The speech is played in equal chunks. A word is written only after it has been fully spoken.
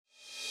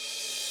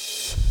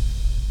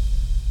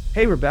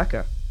Hey,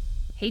 Rebecca,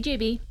 Hey,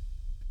 JB.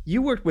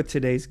 you worked with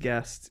today's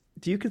guest.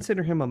 Do you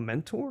consider him a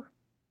mentor?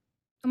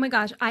 Oh my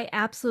gosh, I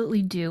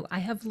absolutely do. I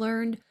have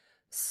learned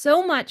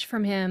so much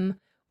from him,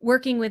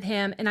 working with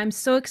him, and I'm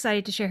so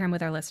excited to share him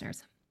with our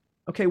listeners.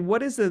 Okay,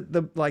 what is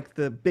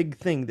the big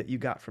thing that you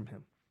got from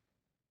him?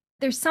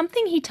 There's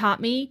something he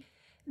taught me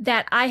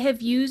that I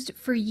have used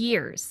for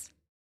years.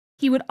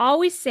 He would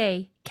always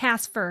say,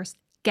 cast first,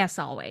 guess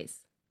always.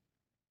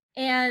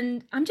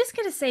 And I'm just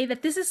going to say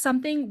that this is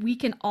something we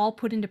can all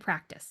put into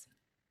practice.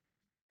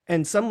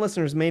 And some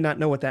listeners may not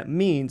know what that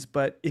means,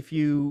 but if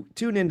you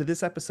tune into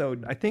this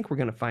episode, I think we're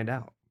going to find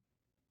out.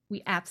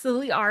 We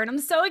absolutely are, and I'm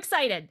so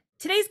excited.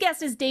 Today's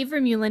guest is Dave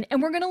Vermeulen, and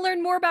we're going to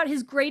learn more about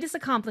his greatest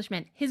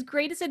accomplishment, his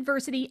greatest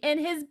adversity, and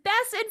his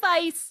best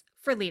advice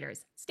for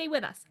leaders. Stay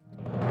with us.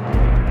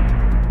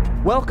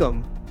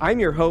 Welcome. I'm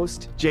your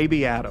host,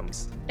 JB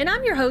Adams. And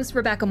I'm your host,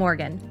 Rebecca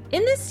Morgan.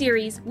 In this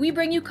series, we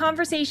bring you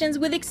conversations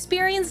with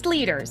experienced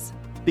leaders.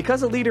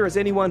 Because a leader is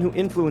anyone who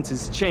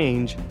influences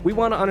change, we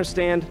want to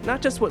understand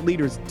not just what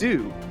leaders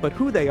do, but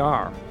who they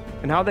are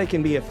and how they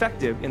can be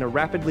effective in a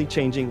rapidly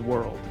changing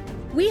world.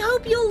 We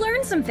hope you'll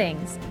learn some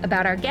things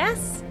about our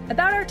guests,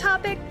 about our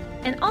topic,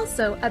 and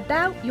also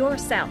about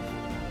yourself.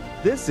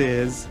 This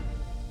is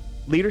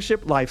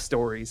Leadership Life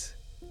Stories.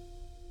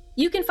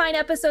 You can find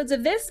episodes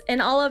of this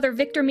and all other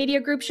Victor Media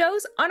Group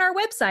shows on our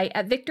website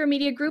at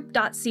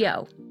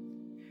victormediagroup.co.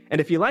 And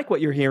if you like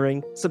what you're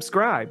hearing,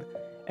 subscribe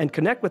and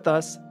connect with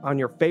us on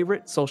your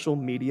favorite social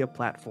media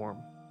platform.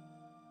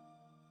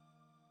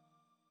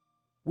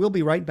 We'll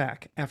be right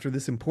back after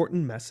this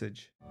important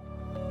message.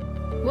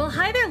 Well,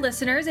 hi there,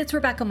 listeners. It's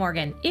Rebecca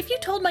Morgan. If you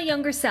told my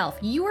younger self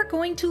you are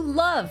going to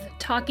love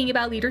talking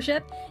about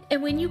leadership,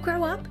 and when you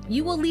grow up,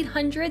 you will lead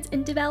hundreds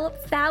and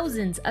develop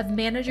thousands of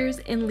managers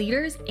and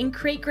leaders and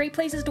create great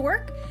places to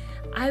work,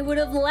 I would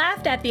have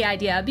laughed at the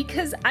idea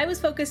because I was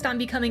focused on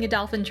becoming a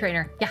dolphin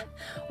trainer. Yeah,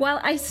 while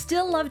I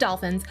still love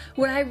dolphins,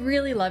 what I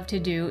really love to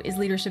do is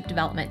leadership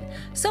development.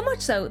 So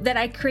much so that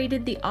I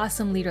created the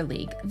Awesome Leader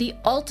League, the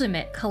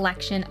ultimate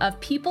collection of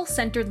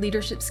people-centered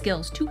leadership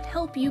skills to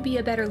help you be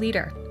a better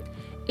leader.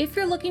 If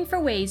you're looking for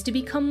ways to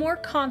become more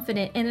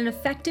confident and an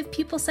effective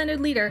people-centered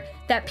leader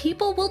that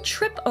people will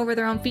trip over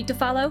their own feet to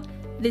follow,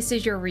 this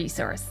is your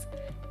resource.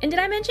 And did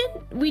I mention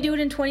we do it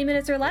in 20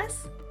 minutes or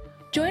less?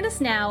 Join us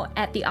now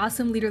at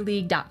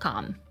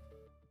theawesomeleaderleague.com.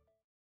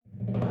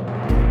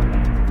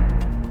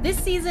 This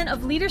season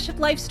of Leadership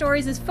Life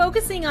Stories is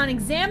focusing on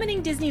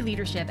examining Disney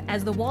leadership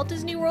as the Walt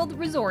Disney World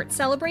Resort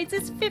celebrates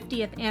its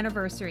 50th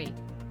anniversary.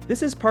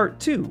 This is part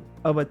 2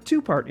 of a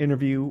 2-part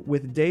interview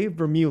with Dave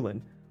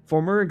Vermeulen,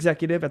 former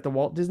executive at the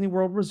Walt Disney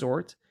World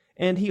Resort,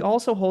 and he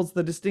also holds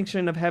the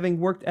distinction of having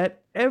worked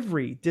at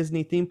every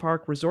Disney theme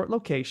park resort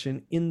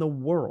location in the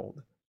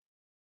world.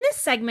 This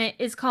segment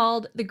is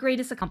called The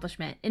Greatest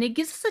Accomplishment, and it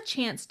gives us a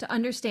chance to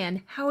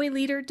understand how a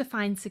leader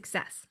defines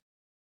success.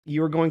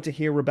 You are going to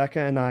hear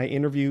Rebecca and I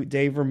interview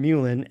Dave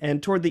Vermeulen,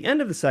 and toward the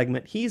end of the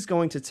segment, he's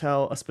going to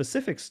tell a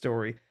specific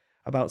story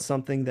about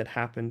something that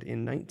happened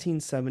in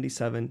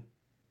 1977.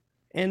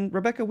 And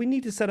Rebecca, we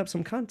need to set up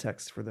some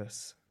context for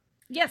this.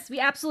 Yes, we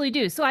absolutely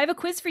do. So I have a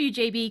quiz for you,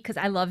 JB, because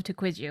I love to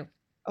quiz you.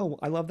 Oh,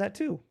 I love that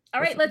too. All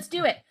right, let's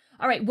do it.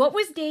 All right, what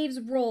was Dave's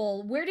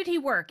role? Where did he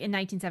work in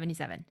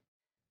 1977?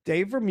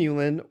 Dave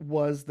Vermeulen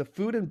was the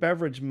food and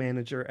beverage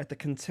manager at the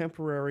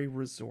Contemporary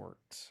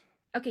Resort.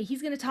 Okay,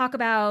 he's going to talk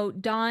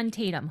about Don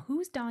Tatum.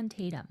 Who's Don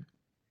Tatum?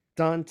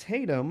 Don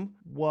Tatum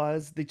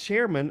was the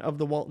chairman of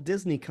the Walt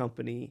Disney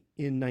Company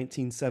in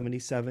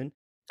 1977.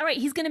 All right,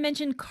 he's going to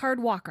mention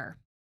Card Walker.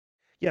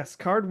 Yes,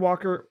 Card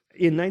Walker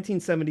in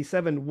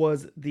 1977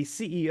 was the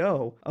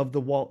CEO of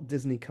the Walt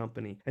Disney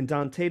Company, and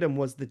Don Tatum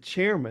was the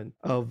chairman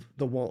of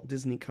the Walt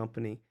Disney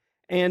Company.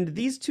 And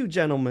these two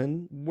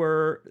gentlemen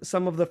were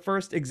some of the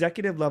first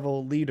executive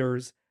level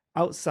leaders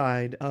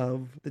outside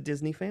of the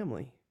Disney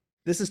family.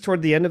 This is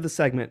toward the end of the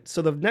segment,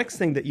 so the next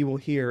thing that you will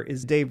hear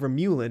is Dave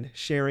Vermeulen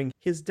sharing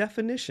his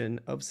definition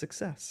of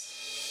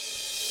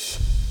success.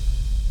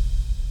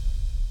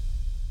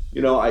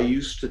 You know, I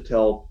used to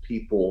tell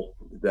people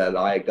that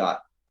I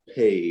got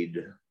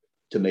paid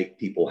to make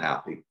people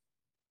happy.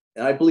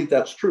 And I believe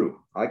that's true.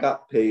 I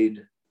got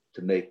paid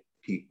to make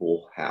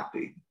people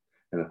happy.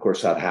 And of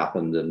course, that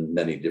happened in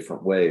many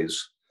different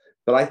ways.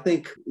 But I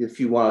think if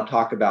you want to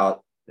talk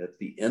about at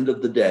the end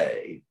of the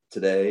day,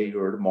 today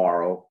or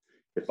tomorrow,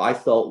 if I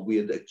felt we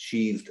had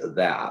achieved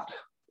that,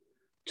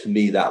 to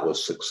me, that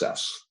was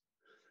success.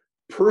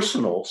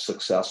 Personal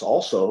success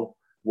also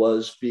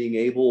was being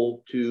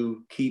able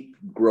to keep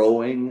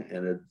growing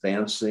and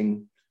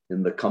advancing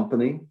in the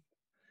company.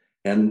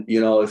 And, you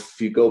know, if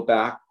you go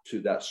back to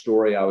that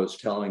story I was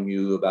telling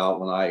you about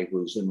when I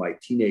was in my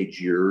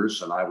teenage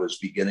years and I was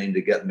beginning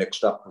to get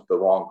mixed up with the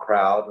wrong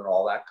crowd and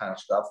all that kind of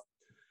stuff,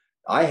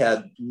 I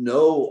had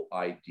no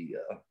idea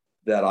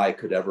that I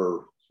could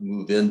ever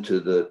move into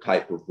the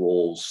type of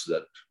roles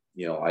that,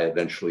 you know, I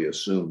eventually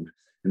assumed.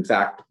 In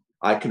fact,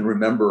 I can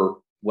remember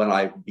when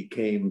I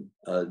became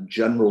a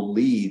general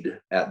lead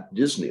at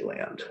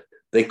Disneyland.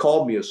 They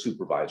called me a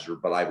supervisor,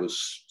 but I was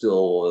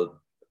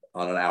still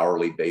on an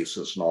hourly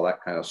basis and all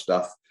that kind of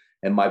stuff.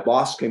 And my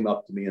boss came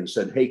up to me and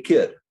said, "Hey,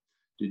 kid,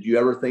 did you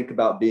ever think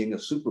about being a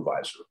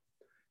supervisor?"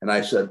 And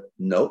I said,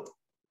 "Nope."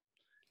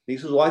 He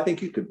says, "Well, I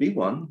think you could be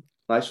one."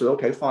 And I said,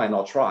 "Okay, fine,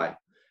 I'll try."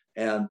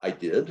 And I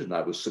did, and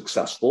I was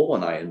successful,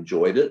 and I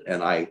enjoyed it,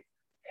 and I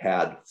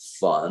had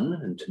fun.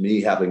 And to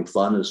me, having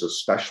fun is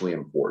especially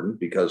important,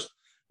 because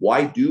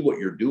why do what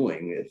you're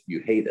doing if you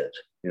hate it?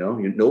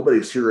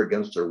 Nobody's here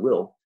against their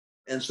will.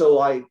 And so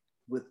I,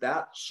 with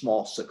that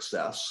small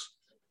success,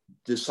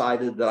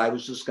 decided that I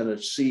was just going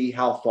to see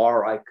how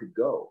far I could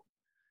go.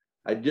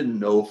 I didn't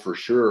know for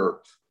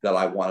sure that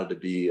I wanted to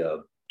be a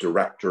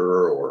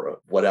director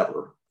or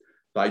whatever.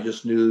 I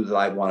just knew that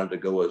I wanted to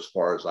go as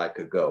far as I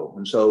could go.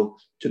 And so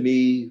to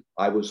me,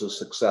 I was a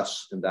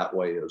success in that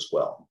way as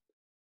well.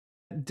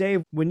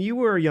 Dave, when you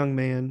were a young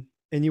man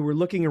and you were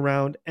looking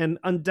around, and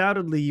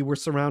undoubtedly you were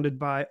surrounded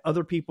by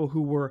other people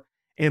who were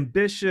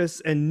ambitious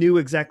and knew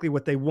exactly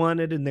what they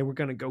wanted and they were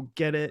going to go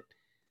get it.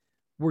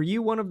 Were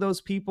you one of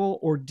those people,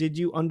 or did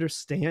you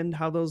understand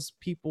how those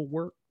people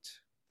worked?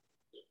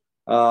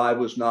 I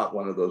was not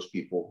one of those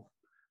people.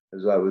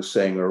 As I was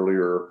saying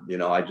earlier,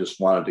 I just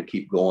wanted to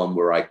keep going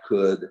where I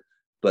could,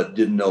 but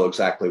didn't know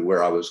exactly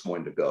where I was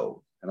going to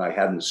go. And I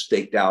hadn't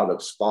staked out a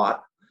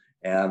spot,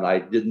 and I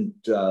didn't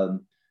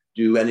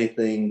do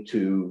anything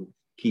to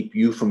keep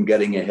you from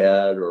getting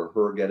ahead or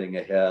her getting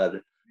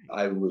ahead.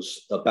 I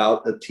was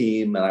about a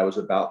team, and I was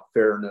about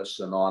fairness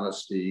and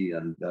honesty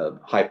and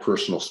high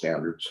personal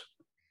standards.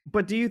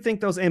 But do you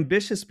think those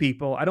ambitious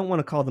people, I don't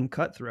want to call them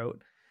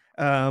cutthroat,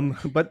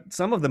 but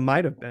some of them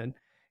might have been,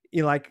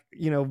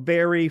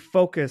 very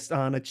focused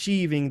on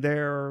achieving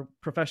their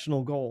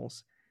professional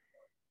goals.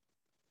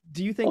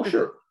 Do you think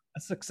Sure. A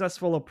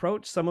successful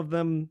approach, some of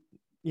them,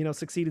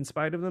 succeed in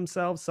spite of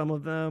themselves, some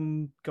of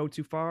them go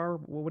too far?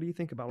 Well, what do you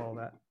think about all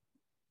that?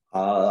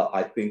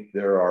 I think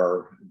there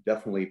are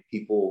definitely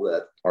people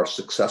that are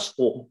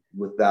successful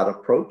with that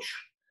approach.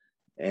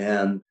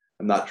 And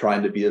I'm not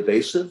trying to be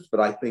evasive,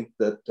 but I think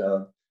that,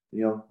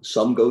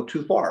 some go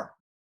too far.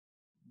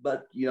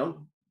 But,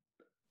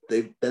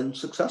 they've been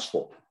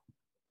successful.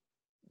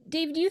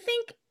 Dave, do you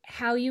think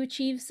how you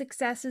achieve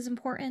success is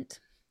important?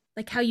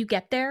 Like how you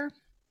get there?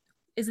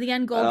 Is the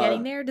end goal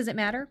getting there? Does it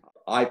matter?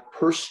 I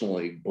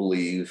personally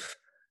believe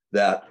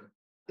that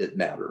it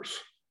matters.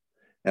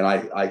 And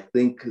I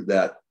think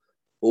that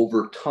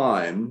over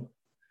time,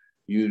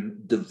 you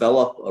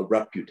develop a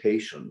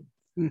reputation.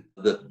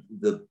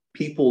 The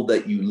people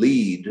that you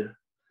lead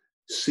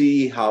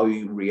see how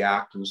you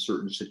react in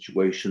certain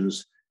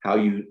situations, how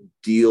you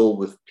deal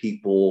with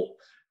people,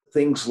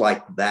 things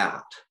like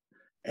that.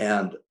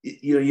 And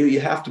you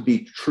have to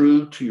be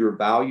true to your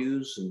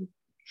values and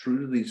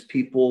true to these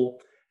people.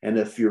 And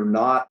if you're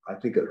not, I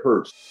think it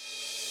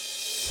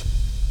hurts.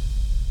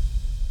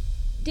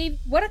 Dave,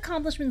 what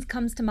accomplishments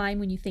comes to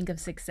mind when you think of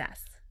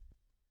success?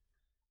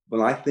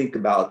 When I think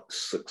about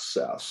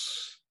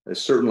success, I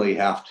certainly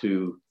have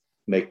to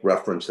make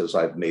reference, as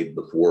I've made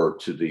before,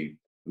 to the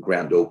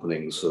grand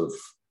openings of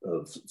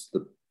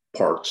the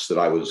parks that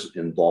I was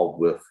involved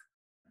with.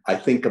 I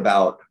think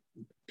about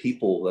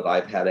people that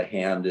I've had a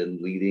hand in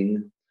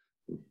leading,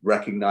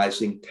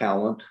 recognizing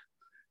talent.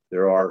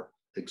 There are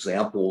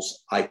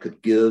examples I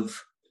could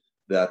give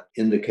that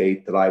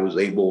indicate that I was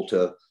able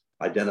to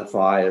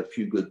identify a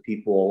few good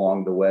people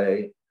along the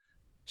way.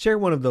 Share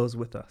one of those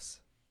with us.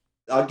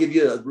 I'll give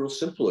you a real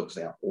simple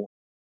example.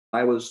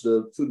 I was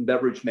the food and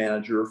beverage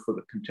manager for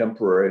the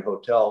Contemporary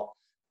Hotel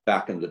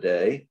back in the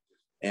day.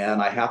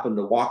 And I happened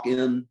to walk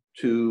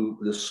into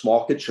this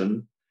small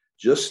kitchen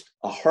just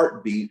a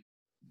heartbeat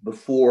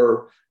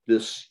before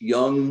this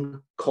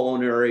young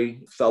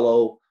culinary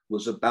fellow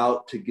was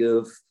about to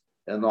give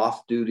an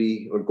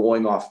off-duty or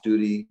going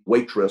off-duty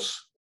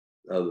waitress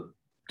a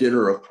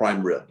dinner of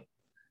prime rib.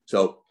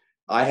 So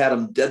I had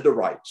him dead to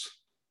rights.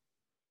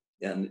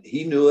 And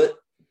he knew it,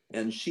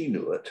 and she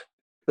knew it.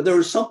 But there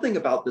was something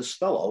about this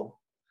fellow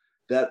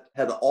that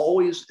had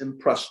always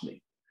impressed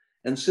me.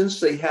 And since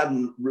they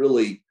hadn't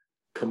really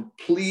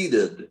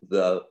completed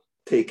the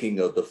taking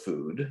of the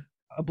food,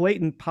 a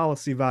blatant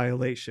policy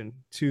violation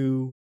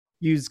to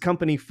use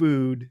company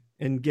food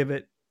and give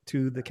it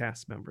to the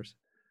cast members.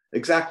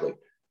 Exactly.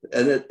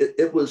 And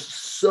it was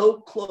so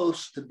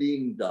close to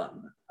being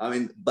done.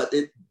 But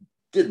it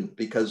didn't,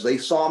 because they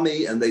saw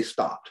me and they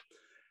stopped.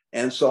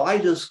 And so I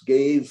just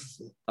gave,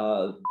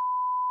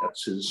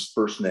 that's his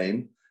first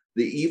name,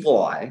 the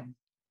evil eye.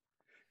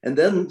 And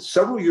then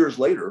several years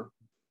later,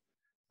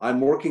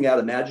 I'm working at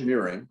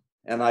Imagineering,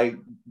 and I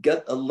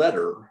get a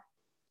letter,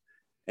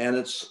 and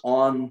it's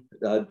on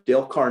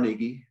Dale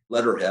Carnegie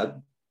letterhead.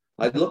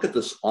 I look at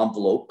this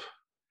envelope,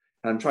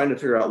 and I'm trying to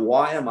figure out,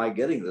 why am I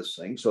getting this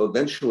thing? So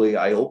eventually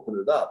I open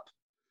it up,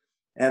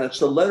 and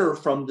it's a letter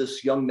from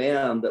this young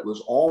man that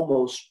was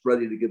almost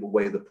ready to give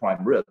away the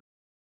prime rib.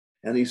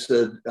 And he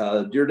said,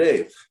 "Dear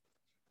Dave,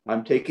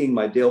 I'm taking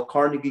my Dale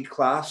Carnegie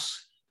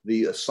class.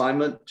 The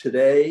assignment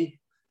today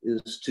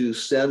is to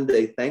send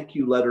a thank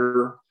you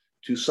letter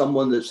to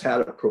someone that's had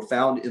a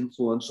profound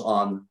influence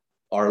on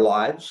our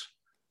lives.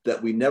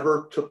 that we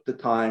never took the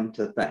time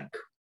to thank.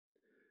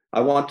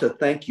 I want to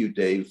thank you,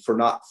 Dave, for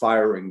not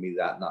firing me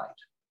that night.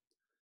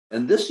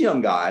 And this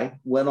young guy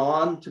went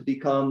on to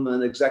become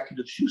an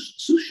executive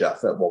sous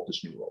chef at Walt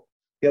Disney World.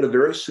 He had a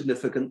very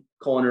significant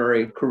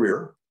culinary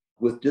career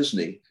with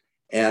Disney,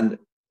 and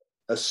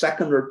a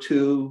second or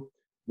two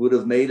would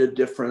have made a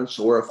difference.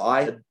 Or if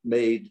I had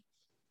made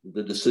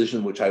the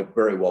decision, which I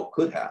very well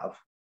could have,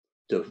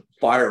 to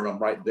fire him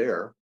right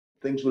there,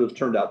 things would have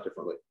turned out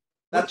differently.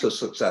 That's a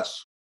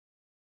success.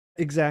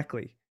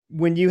 Exactly.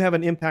 When you have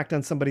an impact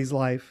on somebody's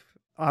life,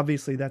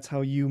 obviously that's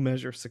how you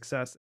measure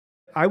success.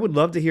 I would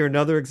love to hear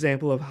another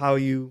example of how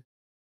you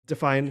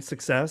define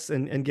success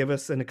and give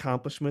us an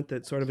accomplishment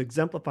that sort of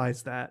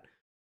exemplifies that.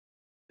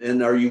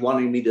 And are you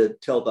wanting me to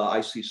tell the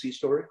ICC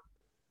story?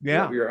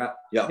 Yeah.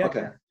 Yeah.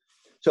 Okay.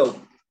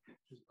 So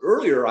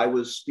earlier I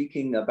was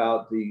speaking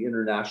about the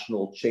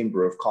International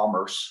Chamber of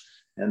Commerce,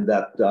 and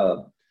that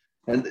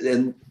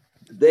and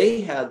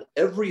they had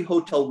every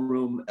hotel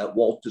room at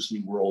Walt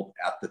Disney World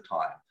at the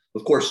time.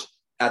 Of course,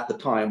 at the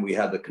time we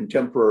had the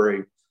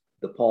Contemporary,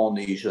 the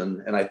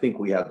Polynesian, and I think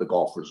we had the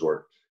Golf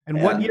Resort.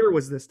 And what year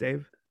was this,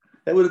 Dave?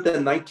 That would have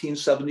been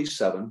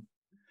 1977.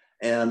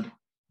 And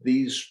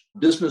these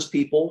business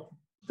people,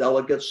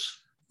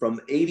 delegates from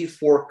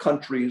 84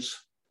 countries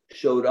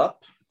showed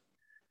up,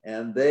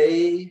 and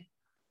they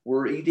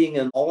were eating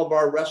in all of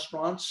our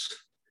restaurants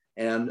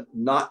and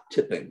not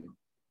tipping,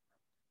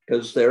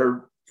 because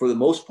they're, for the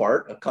most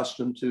part,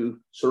 accustomed to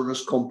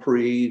service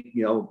compris,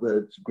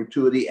 the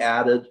gratuity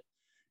added.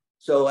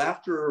 So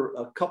after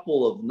a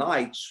couple of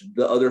nights,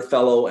 the other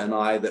fellow and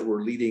I that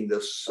were leading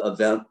this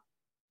event,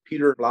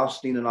 Peter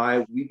Blaustein and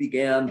I, we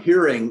began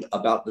hearing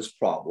about this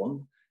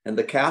problem, and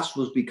the cast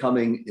was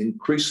becoming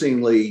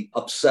increasingly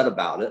upset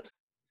about it.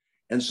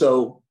 And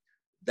so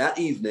that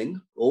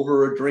evening,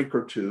 over a drink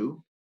or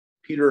two,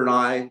 Peter and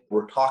I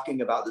were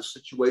talking about this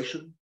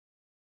situation,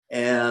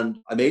 and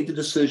I made the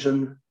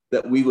decision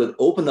that we would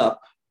open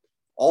up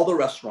all the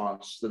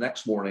restaurants the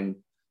next morning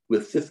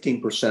with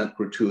 15%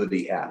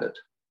 gratuity added.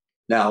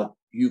 Now,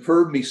 you've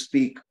heard me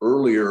speak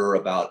earlier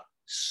about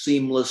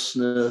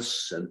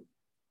seamlessness and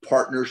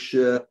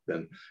partnership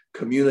and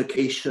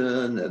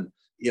communication and,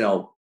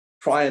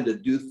 trying to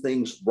do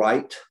things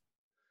right.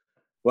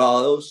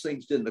 Well, those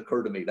things didn't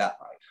occur to me that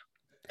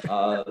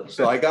night.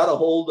 So I got a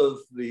hold of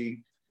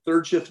the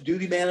third shift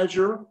duty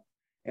manager,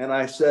 and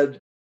I said,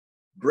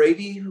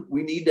 Brady,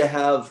 we need to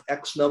have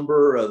X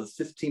number of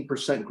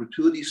 15%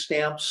 gratuity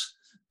stamps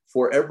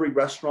for every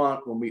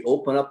restaurant when we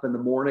open up in the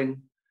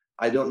morning.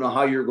 I don't know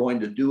how you're going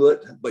to do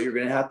it, but you're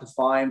going to have to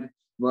find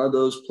one of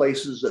those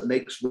places that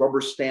makes rubber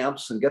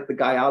stamps and get the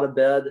guy out of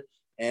bed,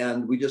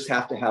 and we just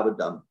have to have it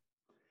done.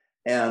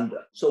 And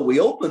so we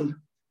opened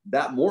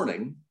that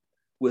morning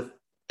with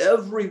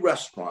every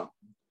restaurant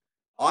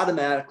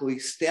automatically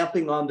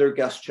stamping on their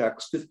guest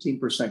checks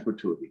 15%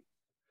 gratuity.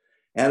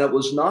 And it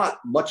was not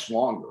much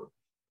longer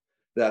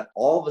that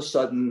all of a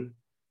sudden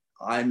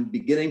I'm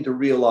beginning to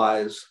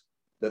realize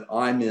that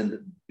I'm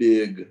in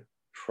big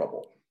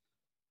trouble.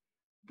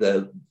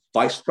 The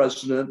vice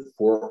president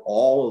for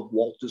all of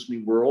Walt Disney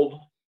World,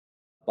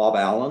 Bob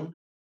Allen,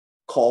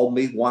 called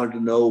me, wanted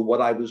to know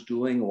what I was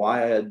doing,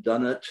 why I had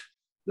done it.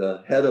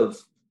 The head of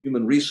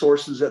human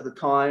resources at the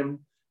time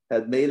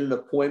had made an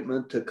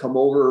appointment to come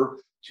over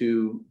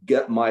to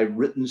get my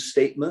written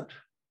statement.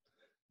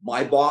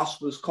 My boss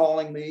was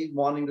calling me,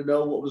 wanting to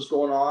know what was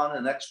going on,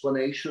 an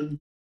explanation.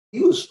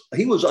 He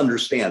was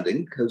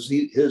understanding because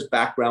his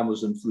background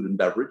was in food and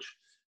beverage.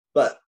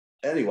 But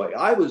anyway,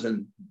 I was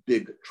in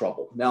big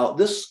trouble. Now,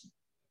 this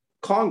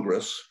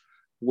Congress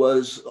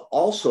was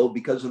also,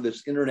 because of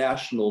its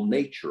international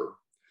nature,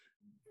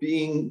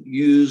 being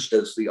used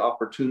as the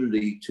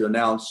opportunity to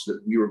announce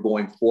that we were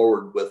going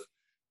forward with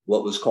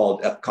what was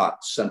called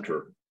Epcot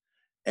Center.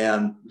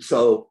 And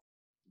so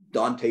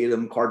Don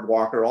Tatum, Card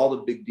Walker, all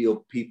the big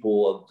deal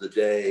people of the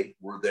day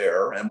were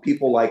there. And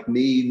people like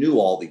me knew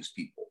all these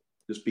people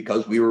just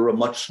because we were a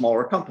much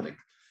smaller company.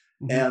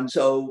 Mm-hmm. And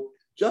so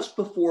just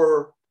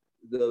before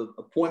the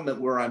appointment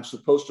where I'm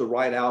supposed to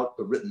write out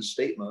the written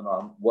statement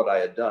on what I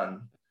had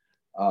done,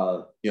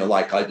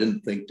 like I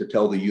didn't think to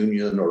tell the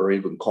union or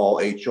even call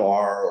HR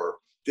or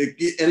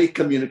any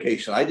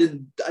communication. I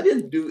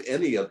didn't do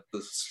any of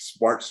the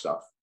smart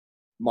stuff.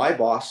 My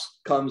boss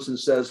comes and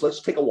says, let's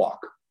take a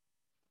walk.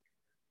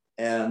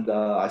 And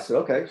I said,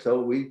 okay.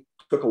 So we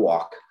took a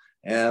walk,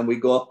 and we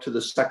go up to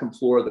the second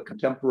floor of the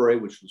Contemporary,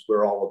 which was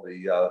where all of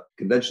the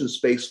convention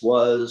space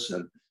was,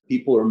 and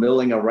people are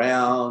milling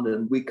around.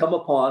 And we come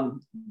upon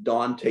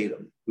Don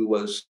Tatum, who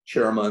was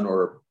chairman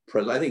or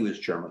president. I think he was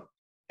chairman.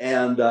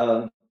 And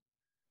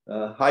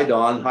hi,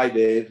 Don. Hi,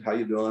 Dave. How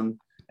you doing?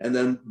 And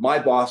then my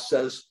boss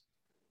says,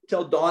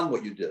 tell Don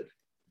what you did.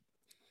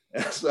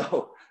 And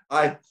so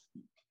I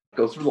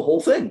go through the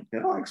whole thing.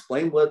 I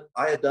explained what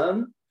I had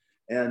done.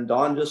 And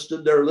Don just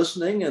stood there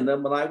listening. And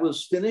then when I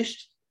was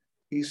finished,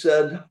 he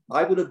said,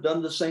 I would have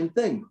done the same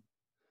thing.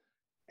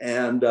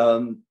 And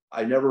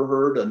I never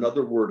heard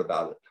another word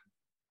about it.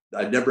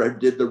 I never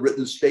did the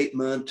written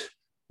statement.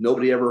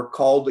 Nobody ever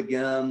called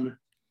again.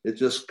 It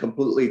just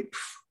completely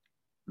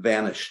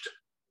vanished.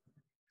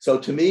 So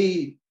to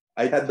me,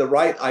 I had the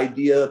right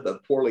idea,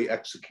 but poorly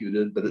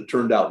executed, but it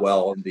turned out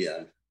well in the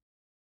end.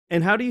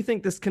 And how do you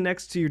think this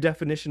connects to your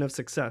definition of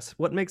success?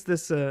 What makes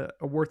this a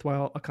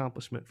worthwhile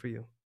accomplishment for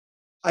you?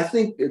 I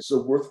think it's a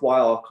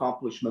worthwhile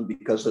accomplishment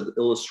because it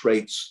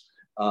illustrates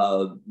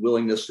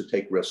willingness to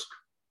take risk,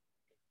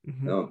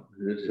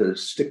 Mm-hmm. To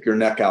stick your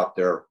neck out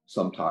there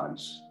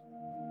sometimes.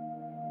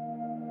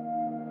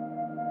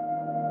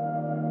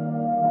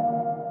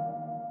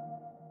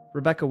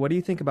 Rebecca, what do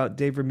you think about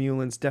Dave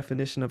Vermeulen's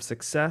definition of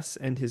success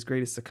and his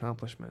greatest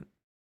accomplishment?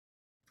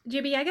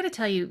 JB, I got to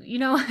tell you,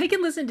 I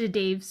can listen to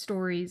Dave's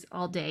stories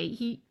all day.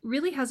 He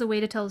really has a way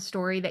to tell a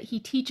story that he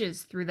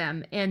teaches through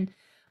them. And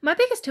my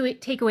biggest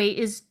takeaway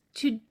is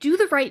to do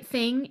the right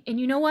thing. And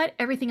you know what?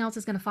 Everything else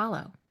is going to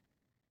follow.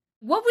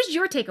 What was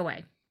your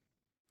takeaway?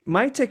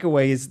 My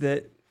takeaway is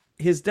that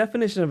his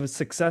definition of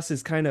success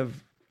is kind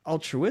of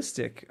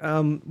altruistic.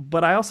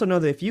 But I also know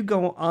that if you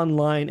go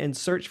online and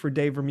search for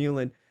Dave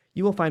Vermeulen,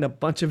 you will find a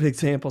bunch of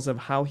examples of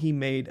how he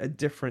made a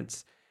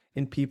difference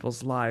in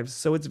people's lives.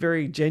 So it's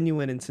very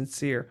genuine and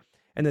sincere.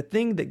 And the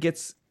thing that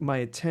gets my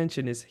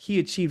attention is he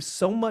achieved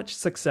so much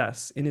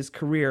success in his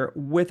career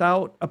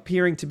without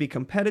appearing to be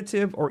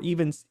competitive or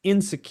even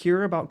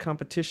insecure about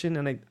competition.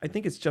 And I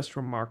think it's just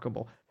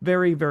remarkable.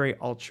 Very, very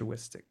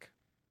altruistic.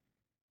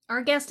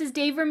 Our guest is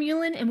Dave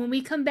Vermeulen, and when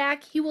we come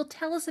back, he will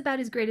tell us about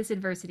his greatest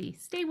adversity.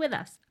 Stay with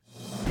us.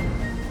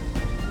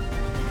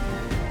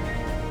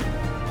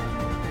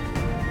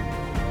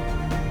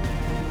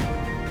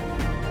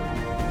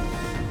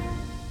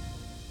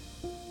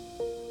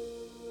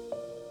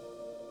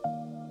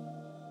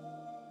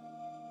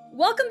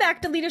 Welcome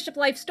back to Leadership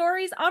Life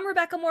Stories. I'm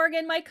Rebecca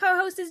Morgan. My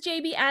co-host is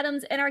JB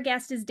Adams, and our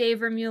guest is Dave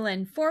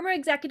Vermeulen, former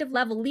executive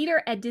level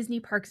leader at Disney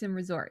Parks and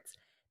Resorts.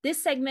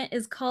 This segment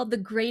is called The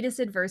Greatest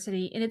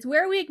Adversity, and it's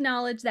where we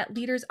acknowledge that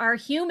leaders are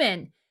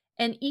human,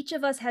 and each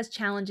of us has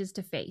challenges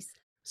to face.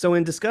 So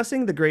in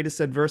discussing the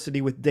greatest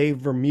adversity with Dave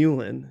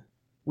Vermeulen,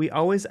 we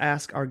always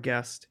ask our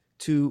guest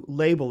to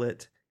label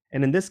it.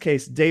 And in this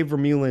case, Dave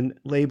Vermeulen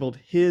labeled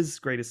his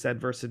greatest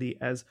adversity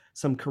as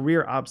some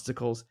career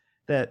obstacles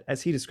that,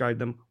 as he described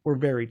them, were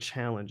very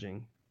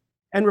challenging.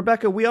 And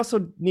Rebecca, we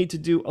also need to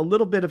do a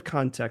little bit of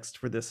context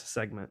for this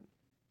segment.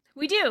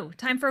 We do.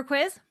 Time for a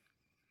quiz?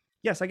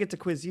 Yes, I get to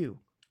quiz you.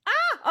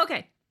 Ah,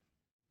 okay.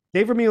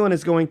 Dave Vermeulen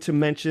is going to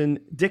mention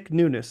Dick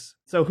Nunis.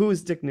 So who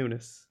is Dick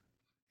Nunis?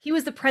 He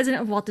was the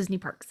president of Walt Disney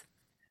Parks.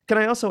 Can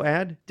I also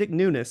add, Dick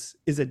Nunis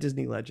is a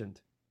Disney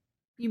legend.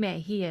 You may.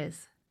 He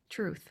is.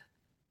 Truth.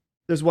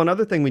 There's one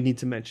other thing we need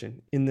to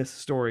mention in this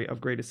story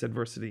of greatest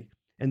adversity,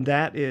 and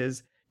that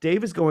is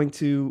Dave is going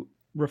to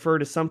refer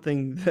to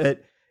something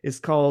that is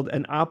called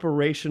an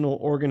operational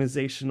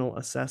organizational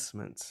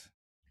assessment.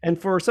 And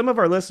for some of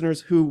our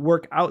listeners who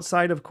work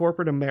outside of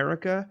corporate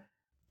America,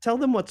 tell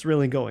them what's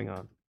really going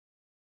on.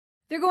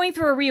 They're going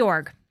through a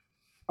reorg.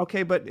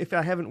 Okay, but if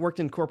I haven't worked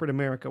in corporate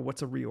America,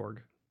 what's a reorg?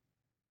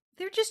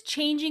 They're just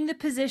changing the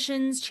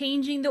positions,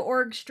 changing the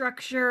org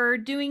structure,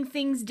 doing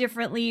things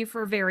differently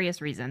for various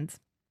reasons.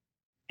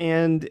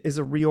 And is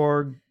a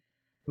reorg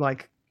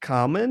like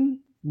common,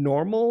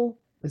 normal?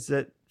 Is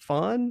it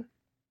fun?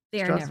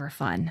 They are never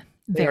fun.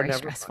 Very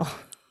stressful.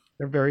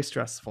 They're very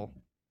stressful.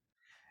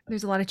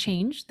 There's a lot of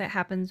change that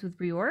happens with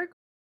reorg.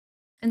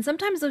 And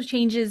sometimes those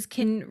changes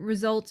can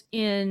result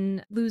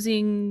in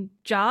losing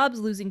jobs,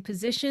 losing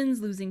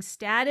positions, losing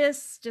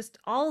status, just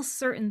all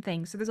certain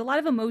things. So there's a lot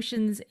of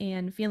emotions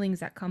and feelings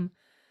that come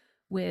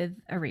with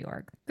a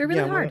reorg. They're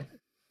really hard.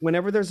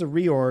 Whenever there's a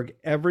reorg,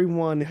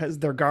 everyone has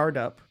their guard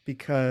up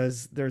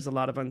because there's a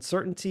lot of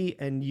uncertainty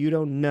and you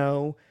don't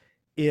know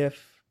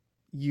if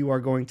you are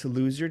going to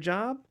lose your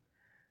job.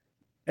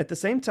 At the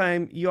same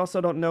time, you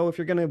also don't know if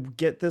you're going to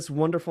get this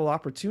wonderful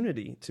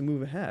opportunity to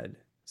move ahead.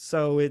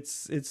 So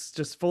it's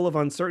just full of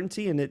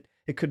uncertainty, and it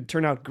could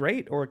turn out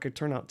great or it could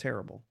turn out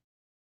terrible.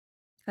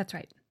 That's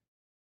right.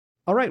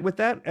 All right, with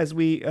that, as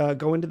we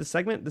go into the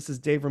segment, this is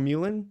Dave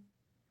Vermeulen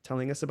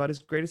telling us about his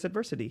greatest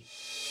adversity.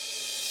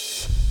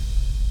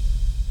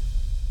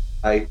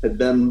 I had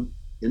been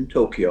in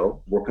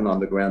Tokyo working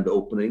on the grand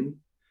opening.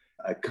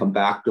 I come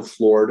back to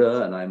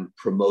Florida and I'm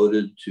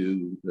promoted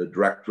to the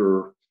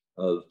director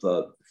of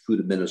food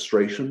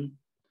administration,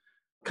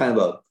 kind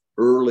of a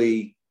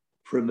early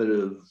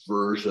primitive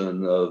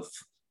version of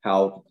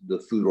how the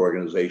food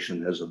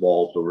organization has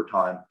evolved over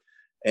time.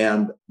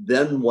 And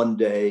then one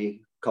day,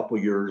 a couple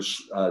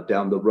years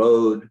down the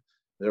road,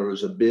 there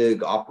was a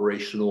big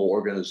operational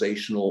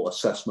organizational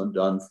assessment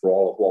done for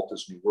all of Walt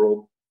Disney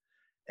World.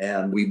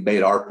 And we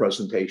made our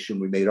presentation,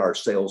 we made our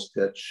sales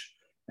pitch.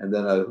 And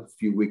then a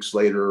few weeks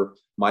later,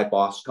 my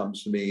boss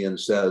comes to me and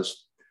says,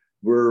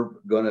 we're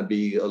going to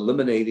be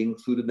eliminating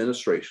food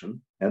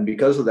administration. And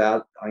because of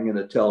that, I'm going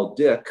to tell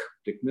Dick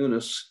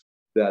Nunis,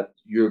 that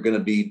you're going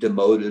to be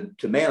demoted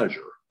to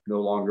manager, no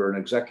longer an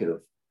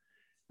executive.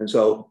 And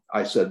so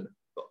I said,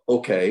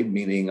 okay,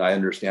 meaning I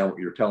understand what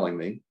you're telling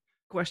me.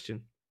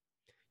 Question.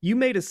 You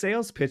made a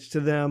sales pitch to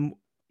them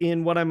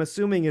in what I'm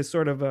assuming is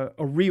sort of a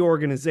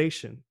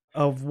reorganization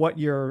of what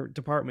your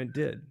department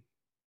did.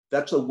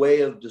 That's a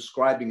way of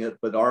describing it,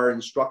 but our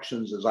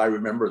instructions, as I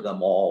remember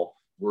them all,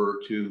 were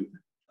to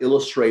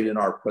illustrate in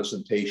our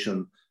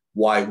presentation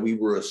why we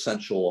were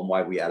essential and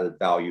why we added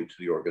value to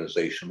the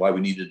organization, why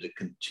we needed to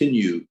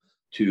continue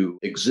to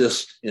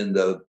exist in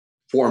the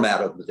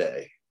format of the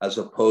day, as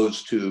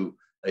opposed to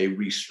a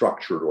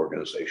restructured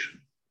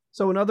organization.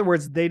 So in other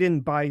words, they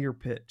didn't buy your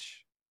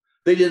pitch.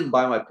 They didn't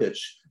buy my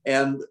pitch.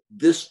 And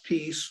this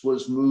piece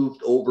was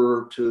moved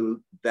over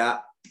to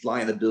that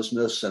line of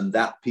business, and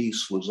that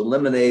piece was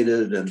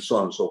eliminated, and so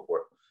on and so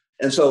forth.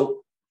 And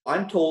so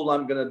I'm told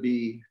I'm going to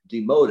be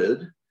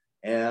demoted.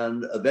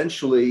 And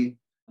eventually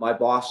my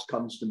boss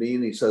comes to me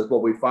and he says,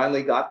 well, we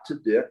finally got to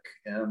Dick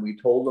and we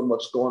told him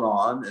what's going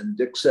on. And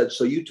Dick said,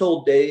 so you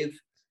told Dave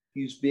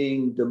he's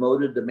being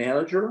demoted to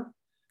manager?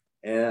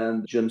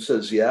 And Jim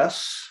says,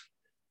 yes.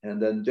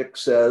 And then Dick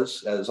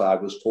says, as I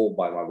was told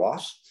by my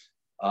boss,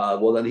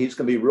 well, then he's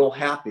going to be real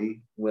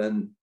happy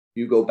when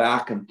you go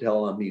back and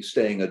tell him he's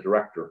staying a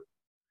director.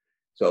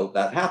 So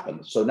that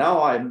happened. So now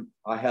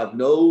I have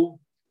no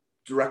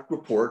direct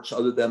reports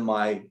other than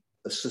my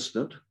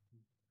assistant.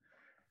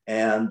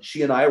 And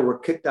she and I were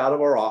kicked out of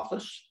our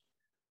office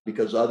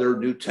because other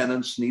new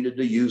tenants needed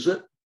to use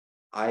it.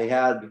 I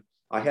had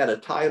a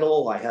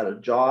title, I had a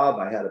job,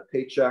 I had a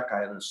paycheck, I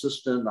had an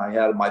assistant, I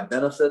had my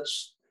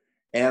benefits,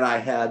 and I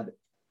had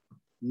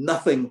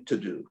nothing to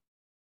do.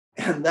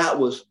 And that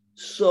was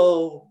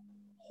so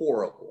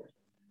horrible.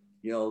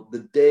 You know, the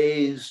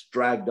days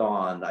dragged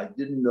on. I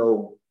didn't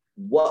know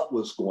what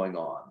was going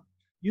on.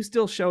 You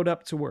still showed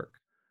up to work?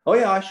 Oh,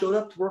 yeah, I showed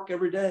up to work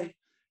every day.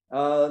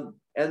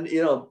 And,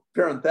 you know,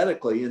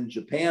 parenthetically, in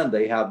Japan,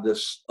 they have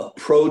this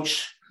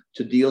approach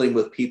to dealing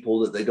with people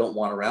that they don't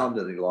want around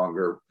any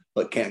longer,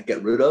 but can't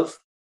get rid of.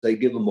 They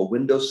give them a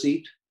window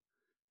seat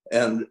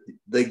and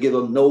they give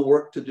them no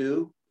work to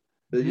do.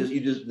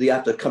 You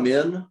have to come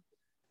in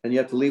and you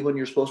have to leave when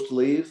you're supposed to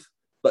leave,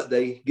 but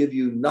they give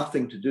you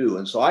nothing to do.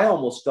 And so I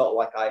almost felt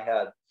like I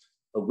had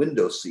a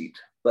window seat,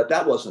 but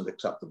that wasn't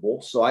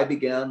acceptable. So I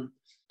began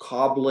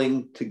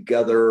cobbling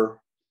together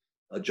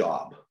a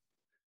job.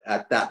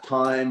 At that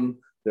time,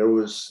 there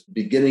was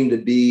beginning to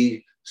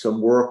be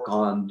some work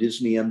on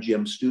Disney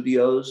MGM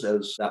Studios,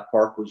 as that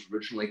park was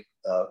originally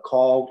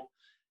called.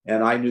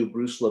 And I knew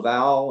Bruce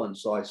Laval. And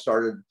so I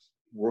started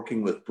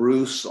working with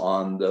Bruce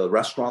on the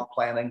restaurant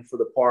planning for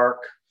the park.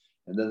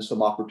 And then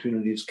some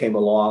opportunities came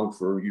along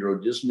for Euro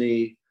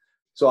Disney.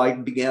 So I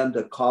began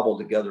to cobble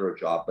together a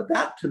job. But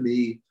that to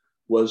me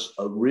was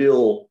a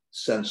real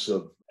sense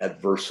of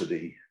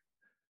adversity.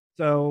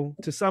 So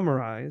to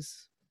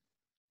summarize,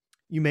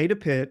 you made a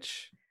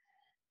pitch.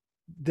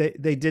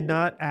 They did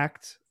not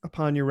act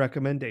upon your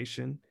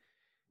recommendation.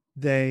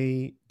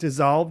 They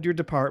dissolved your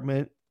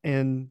department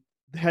and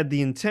had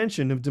the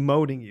intention of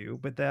demoting you,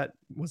 but that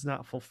was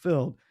not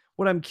fulfilled.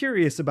 What I'm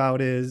curious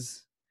about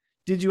is,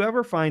 did you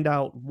ever find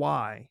out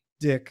why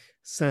Dick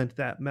sent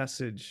that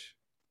message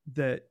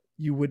that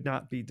you would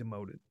not be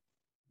demoted?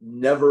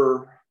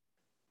 Never,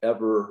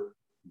 ever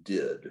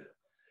did.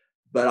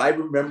 But I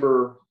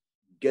remember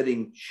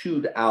getting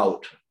chewed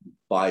out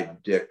by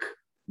Dick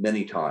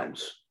many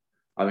times.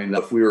 I mean,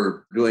 if we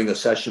were doing a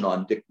session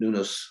on Dick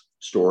Nunis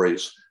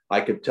stories,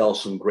 I could tell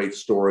some great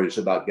stories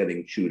about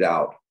getting chewed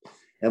out.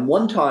 And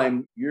one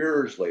time,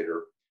 years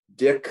later,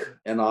 Dick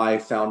and I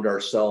found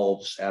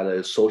ourselves at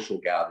a social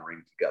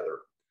gathering together.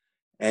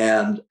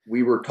 And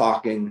we were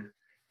talking,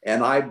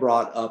 and I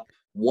brought up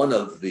one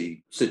of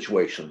the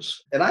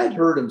situations. And I had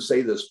heard him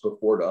say this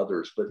before to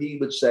others, but he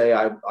would say,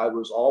 I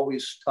was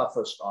always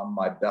toughest on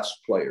my best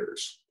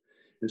players.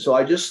 And so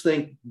I just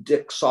think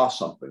Dick saw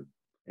something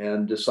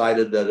and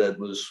decided that it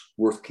was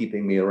worth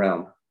keeping me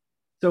around.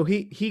 So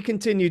he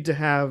continued to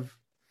have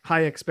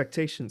high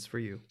expectations for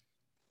you.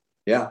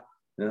 Yeah.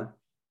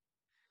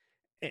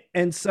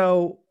 And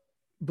so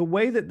the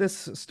way that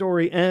this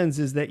story ends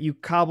is that you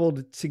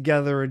cobbled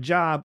together a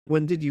job.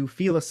 When did you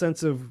feel a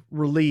sense of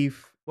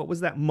relief? What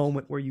was that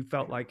moment where you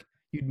felt like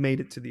you'd made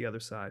it to the other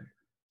side?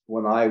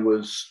 When I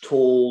was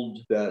told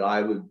that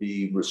I would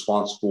be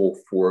responsible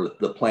for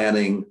the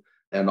planning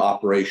and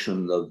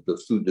operation of the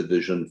food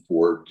division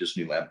for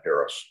Disneyland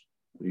Paris,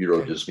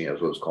 Euro Disney as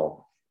it was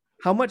called.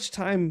 How much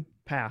time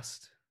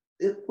passed?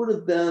 It would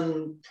have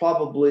been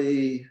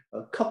probably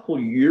a couple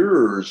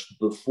years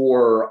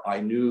before I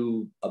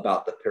knew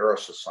about the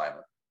Paris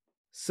assignment.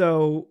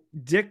 So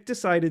Dick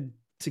decided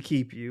to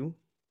keep you,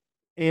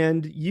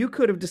 and you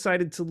could have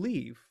decided to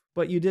leave,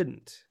 but you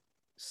didn't.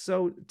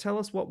 So tell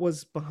us what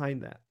was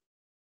behind that.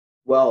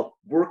 Well,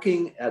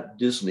 working at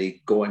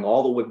Disney, going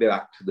all the way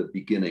back to the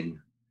beginning,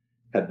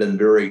 had been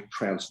very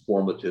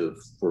transformative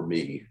for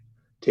me,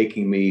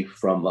 taking me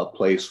from a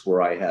place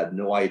where I had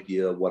no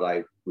idea what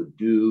I would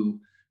do,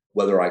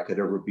 whether I could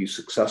ever be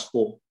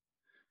successful,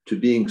 to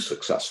being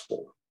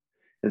successful.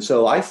 And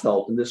so I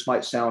felt, and this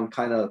might sound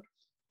kind of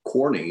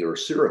corny or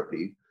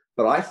syrupy,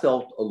 but I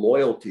felt a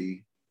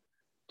loyalty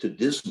to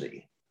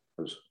Disney.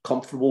 I was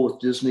comfortable with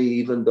Disney,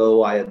 even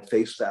though I had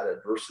faced that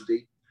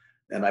adversity,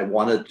 and I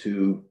wanted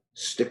to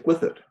stick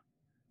with it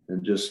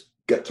and just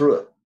get through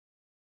it.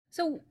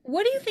 So,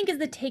 what do you think is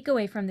the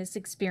takeaway from this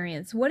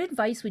experience? What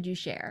advice would you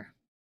share?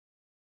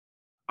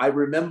 I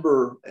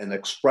remember an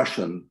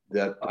expression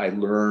that I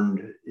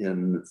learned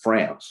in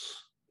France.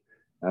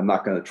 I'm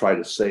not going to try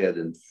to say it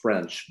in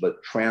French,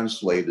 but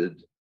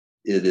translated,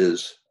 it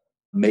is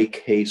make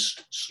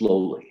haste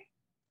slowly.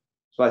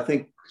 So I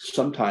think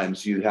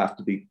sometimes you have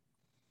to be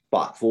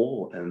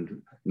thoughtful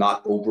and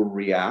not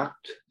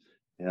overreact.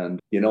 And,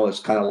 it's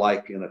kind of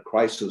like in a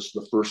crisis,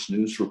 the first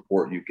news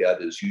report you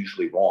get is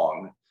usually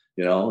wrong,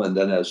 and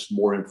then as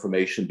more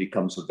information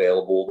becomes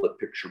available, the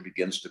picture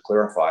begins to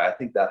clarify. I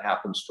think that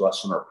happens to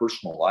us in our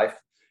personal life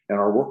and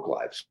our work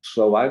lives.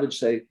 So I would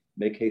say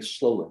make haste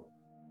slowly.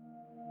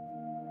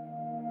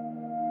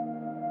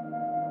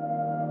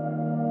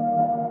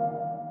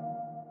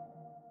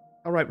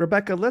 All right,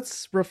 Rebecca,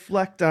 let's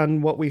reflect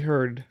on what we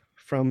heard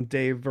from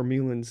Dave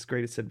Vermeulen's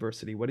Greatest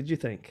Adversity. What did you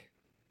think?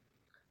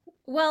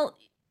 Well,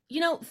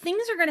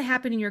 things are going to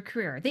happen in your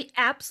career. They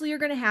absolutely are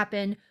going to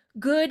happen.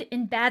 Good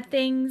and bad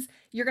things.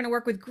 You're going to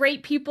work with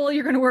great people.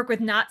 You're going to work with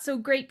not so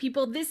great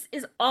people. This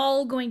is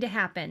all going to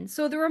happen.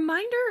 So the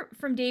reminder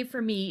from Dave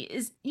for me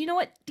is,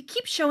 to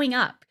keep showing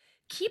up.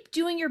 Keep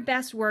doing your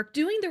best work,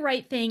 doing the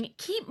right thing,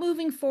 keep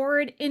moving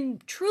forward,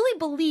 and truly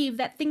believe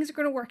that things are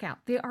going to work out.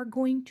 They are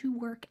going to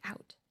work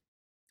out.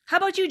 How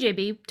about you,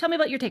 JB? Tell me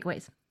about your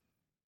takeaways.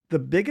 The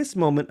biggest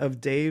moment of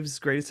Dave's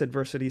Greatest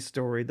Adversity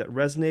story that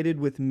resonated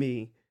with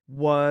me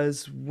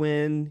was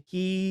when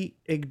he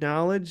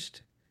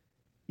acknowledged,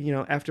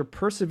 after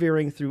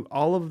persevering through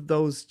all of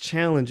those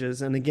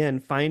challenges and again,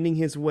 finding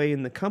his way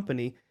in the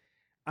company,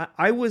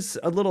 I was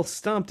a little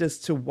stumped as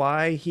to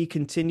why he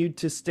continued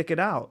to stick it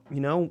out.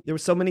 There were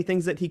so many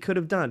things that he could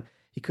have done.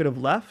 He could have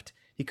left.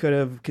 He could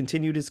have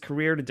continued his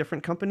career at a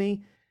different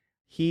company.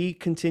 He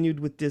continued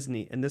with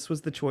Disney, and this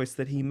was the choice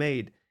that he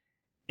made.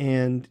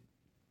 And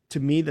to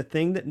me, the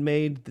thing that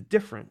made the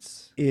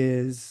difference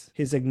is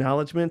his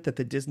acknowledgement that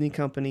the Disney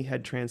company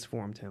had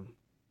transformed him.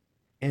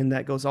 And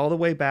that goes all the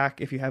way back,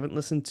 if you haven't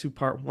listened to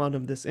part 1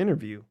 of this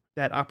interview,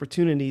 that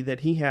opportunity that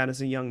he had as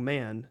a young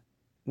man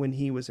when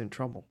he was in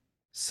trouble.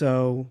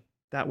 So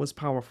that was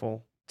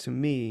powerful to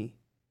me.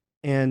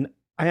 And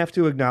I have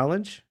to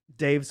acknowledge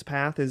Dave's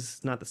path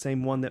is not the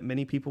same one that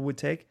many people would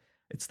take.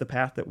 It's the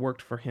path that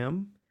worked for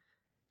him.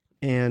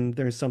 And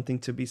there's something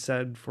to be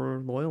said for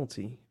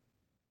loyalty.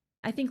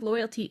 I think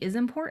loyalty is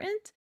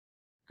important.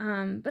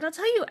 But I'll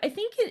tell you, I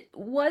think it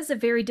was a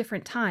very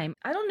different time.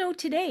 I don't know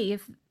today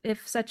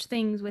if such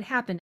things would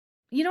happen.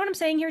 You know what I'm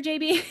saying here,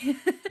 JB?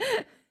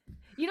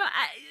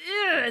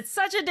 It's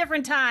such a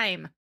different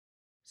time.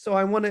 So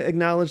I want to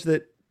acknowledge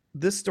that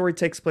this story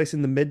takes place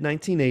in the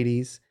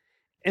mid-1980s,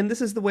 and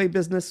this is the way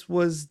business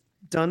was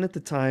done at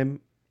the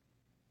time.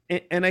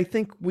 And I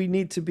think we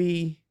need to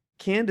be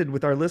candid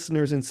with our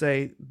listeners and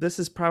say, this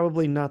is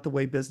probably not the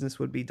way business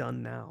would be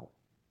done now.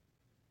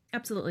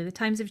 Absolutely. The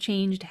times have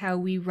changed. How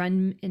we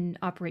run and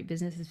operate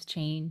business has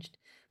changed.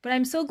 But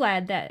I'm so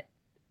glad that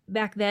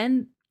back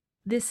then,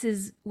 this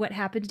is what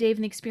happened to Dave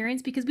in the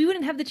experience, because we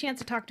wouldn't have the chance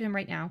to talk to him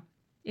right now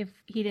if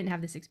he didn't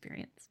have this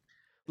experience.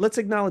 Let's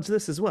acknowledge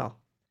this as well.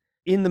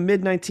 In the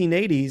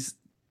mid-1980s,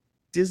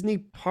 Disney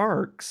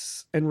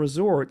parks and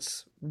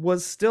resorts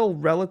was still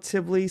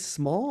relatively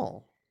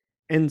small.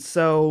 And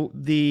so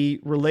the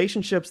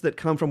relationships that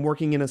come from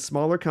working in a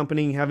smaller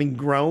company, having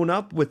grown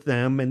up with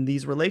them, and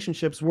these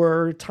relationships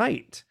were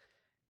tight.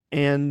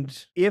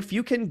 And if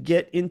you can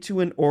get into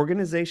an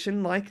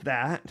organization like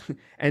that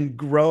and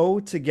grow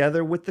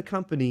together with the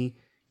company,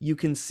 you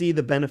can see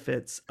the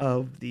benefits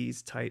of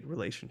these tight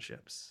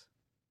relationships.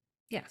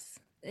 Yes.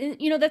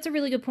 That's a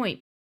really good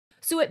point.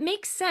 So it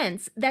makes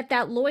sense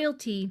that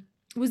loyalty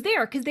was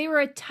there because they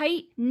were a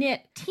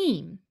tight-knit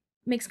team.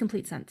 Makes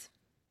complete sense.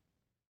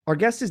 Our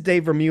guest is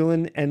Dave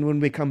Vermeulen, and when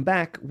we come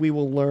back, we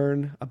will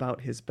learn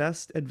about his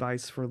best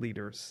advice for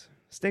leaders.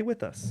 Stay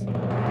with us.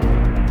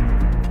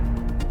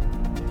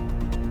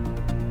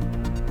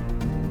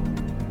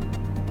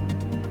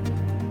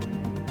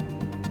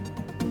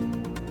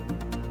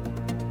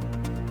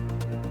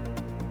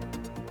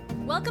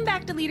 Welcome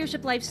back to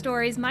Leadership Life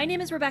Stories. My name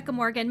is Rebecca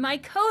Morgan. My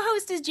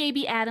co-host is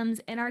JB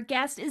Adams, and our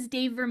guest is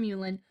Dave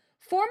Vermeulen,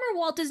 former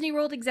Walt Disney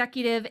World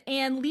executive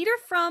and leader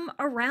from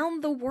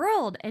around the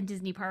world at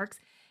Disney parks.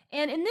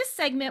 And in this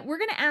segment, we're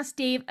going to ask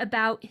Dave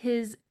about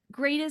his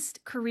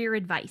greatest career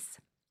advice.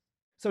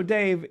 So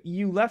Dave,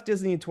 you left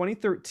Disney in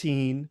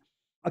 2013.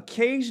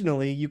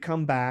 Occasionally you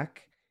come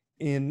back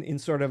in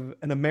sort of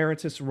an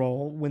emeritus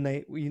role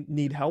when we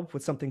need help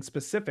with something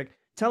specific.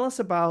 Tell us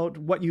about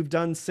what you've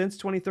done since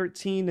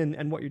 2013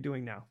 and what you're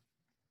doing now.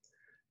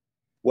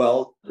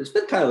 Well, it's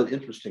been kind of an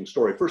interesting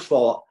story. First of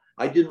all,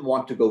 I didn't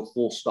want to go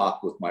full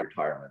stop with my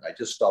retirement. I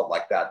just felt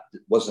like that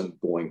wasn't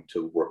going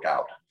to work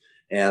out.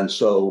 And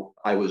so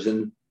I was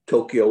in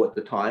Tokyo at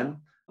the time,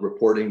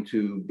 reporting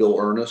to Bill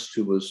Ernest,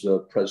 who was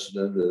the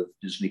president of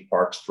Disney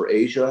Parks for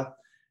Asia.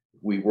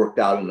 We worked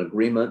out an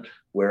agreement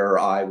where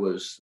I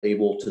was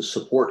able to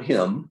support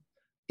him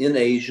in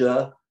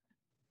Asia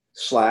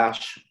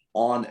 /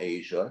 on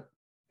Asia,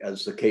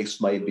 as the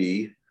case may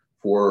be,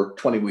 for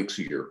 20 weeks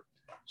a year.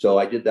 So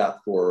I did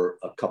that for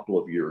a couple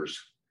of years.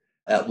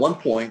 At one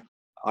point,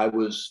 I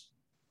was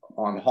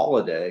on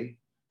holiday,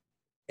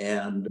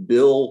 and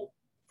Bill,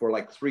 for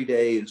like 3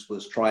 days,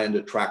 was trying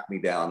to track me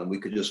down, and we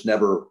could just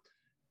never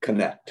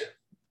connect.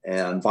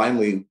 And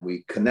finally,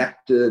 we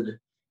connected,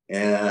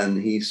 and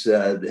he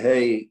said,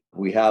 "Hey,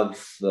 we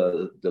have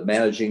the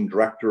managing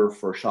director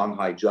for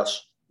Shanghai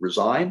just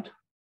resigned.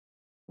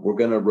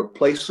 We're going to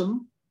replace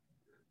him,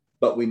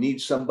 but we need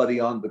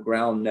somebody on the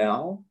ground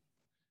now.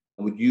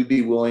 Would you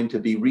be willing to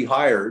be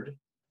rehired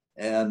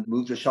and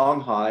move to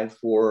Shanghai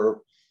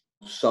for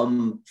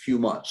some few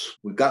months?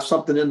 We've got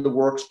something in the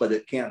works, but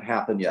it can't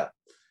happen yet."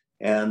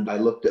 And I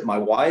looked at my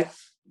wife.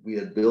 We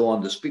had Bill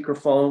on the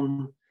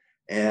speakerphone,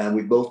 and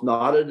we both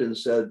nodded and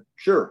said,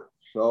 "Sure."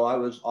 So I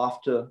was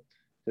off to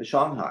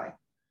Shanghai.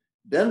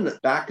 Then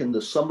back in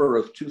the summer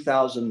of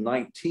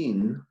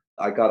 2019,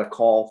 I got a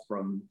call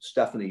from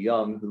Stephanie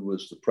Young, who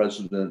was the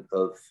president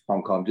of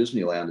Hong Kong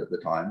Disneyland at the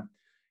time.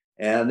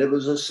 And it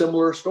was a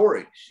similar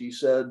story. She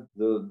said,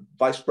 "The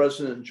vice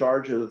president in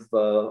charge of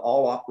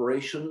all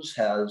operations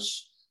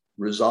has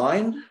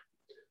resigned.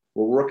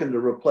 We're working to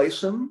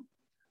replace him.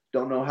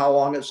 Don't know how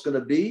long it's going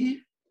to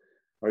be.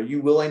 Are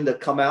you willing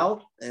to come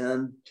out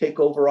and take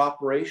over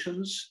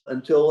operations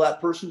until that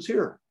person's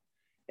here?"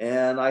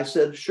 And I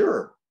said,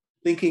 "Sure,"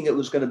 thinking it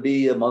was going to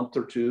be a month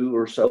or two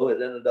or so.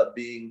 It ended up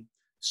being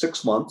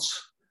 6 months,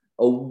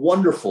 a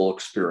wonderful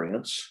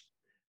experience,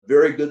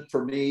 very good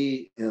for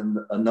me in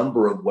a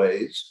number of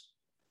ways.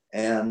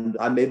 And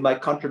I made my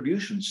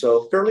contribution.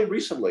 So fairly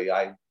recently,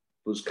 I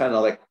was kind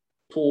of like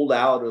pulled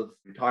out of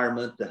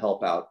retirement to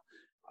help out.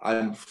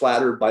 I'm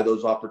flattered by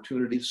those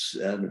opportunities,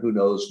 and who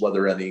knows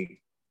whether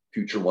any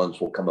future ones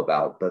will come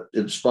about. But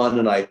it was fun,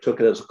 and I took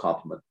it as a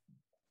compliment.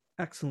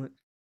 Excellent.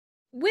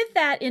 With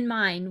that in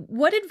mind,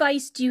 what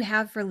advice do you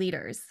have for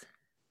leaders?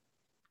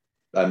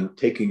 I'm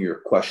taking your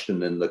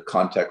question in the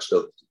context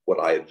of what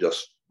I have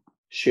just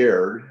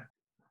shared.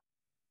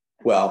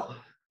 Well,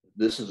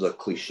 this is a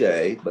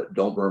cliche, but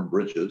don't burn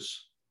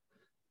bridges.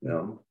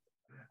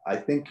 I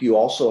think you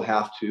also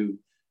have to,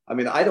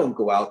 I don't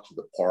go out to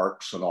the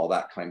parks and all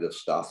that kind of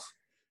stuff,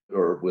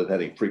 or with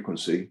any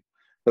frequency,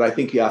 but I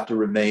think you have to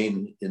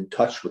remain in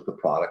touch with the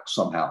product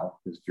somehow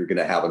if you're going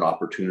to have an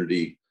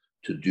opportunity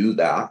to do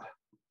that.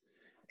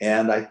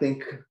 And I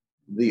think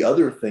the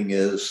other thing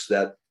is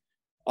that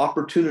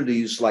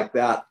opportunities like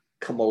that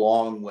come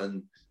along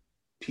when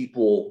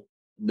people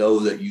know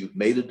that you've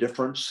made a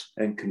difference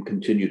and can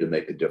continue to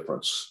make a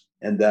difference,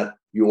 and that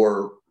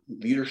your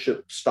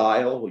leadership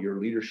style, your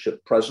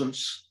leadership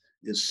presence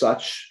is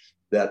such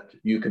that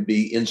you can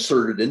be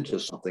inserted into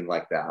something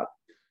like that,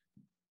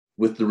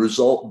 with the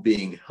result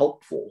being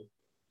helpful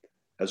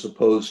as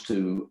opposed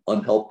to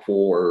unhelpful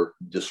or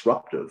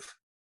disruptive.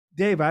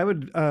 Dave, I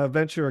would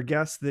venture a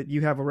guess that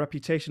you have a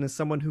reputation as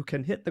someone who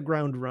can hit the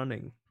ground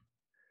running.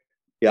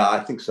 Yeah,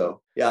 I think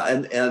so. Yeah,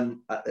 and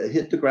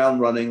hit the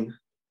ground running,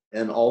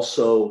 and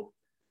also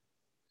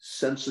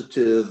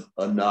sensitive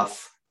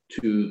enough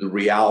to the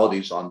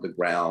realities on the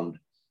ground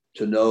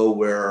to know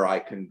where I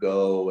can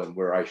go and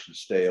where I should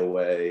stay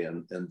away,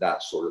 and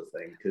that sort of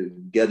thing, to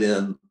get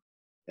in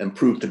and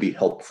prove to be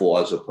helpful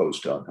as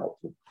opposed to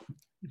unhelpful.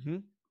 Mm-hmm.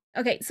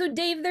 Okay, so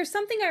Dave, there's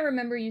something I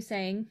remember you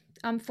saying.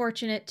 I'm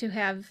fortunate to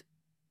have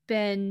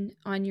been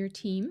on your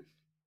team.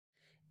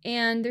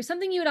 And there's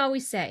something you would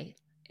always say,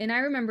 and I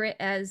remember it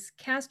as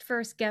cast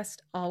first,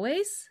 guest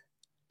always.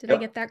 Did I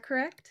get that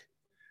correct?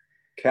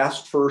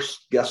 Cast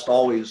first, guest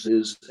always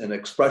is an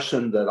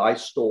expression that I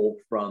stole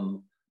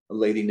from a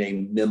lady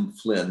named Mim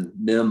Flynn.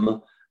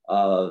 Mim,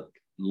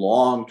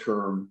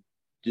 long-term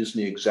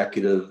Disney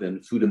executive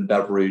in food and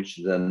beverage,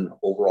 then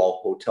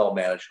overall hotel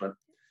management.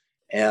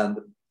 And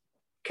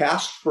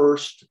cast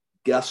first,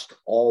 guest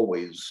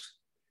always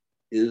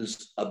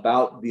is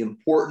about the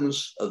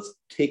importance of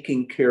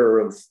taking care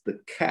of the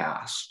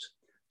cast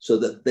so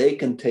that they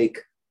can take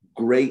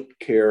great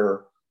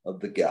care of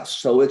the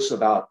guests. So it's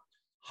about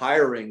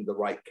hiring the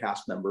right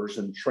cast members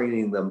and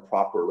training them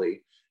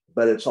properly,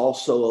 but it's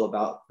also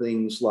about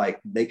things like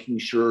making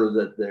sure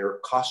that their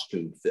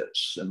costume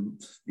fits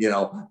and,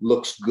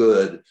 looks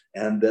good,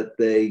 and that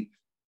they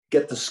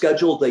get the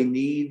schedule they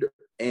need.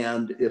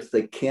 And if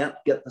they can't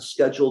get the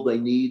schedule they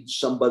need,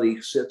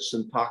 somebody sits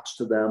and talks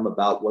to them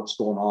about what's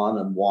going on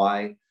and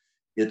why.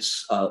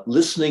 It's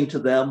listening to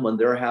them when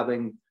they're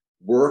having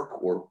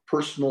work or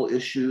personal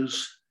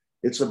issues.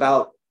 It's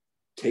about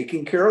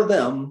taking care of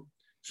them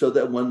so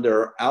that when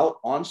they're out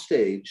on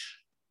stage,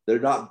 they're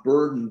not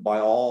burdened by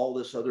all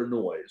this other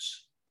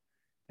noise,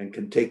 and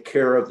can take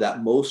care of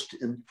that most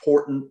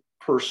important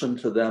person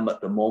to them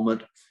at the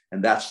moment.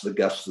 And that's the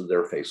guests that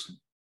they're facing.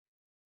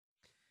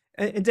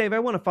 And Dave, I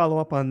want to follow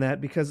up on that,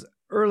 because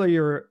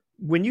earlier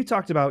when you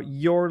talked about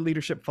your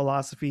leadership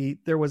philosophy,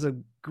 there was a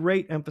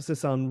great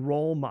emphasis on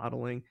role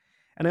modeling.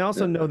 And I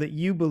also know that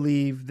you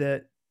believe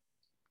that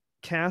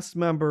cast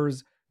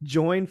members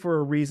join for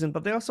a reason,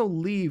 but they also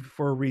leave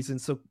for a reason.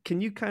 So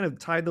can you kind of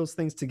tie those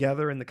things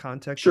together in the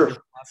context of your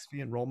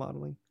philosophy and role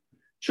modeling?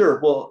 Sure.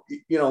 Well,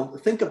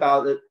 think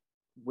about it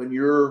when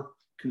you're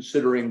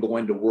considering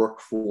going to work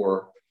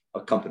for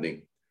a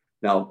company.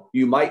 Now,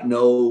 you might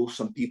know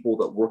some people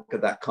that work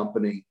at that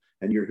company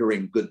and you're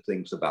hearing good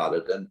things about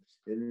it. And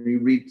you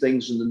read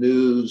things in the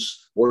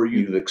news or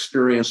you've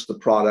experienced the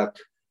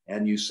product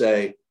and you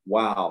say,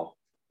 wow,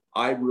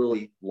 I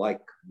really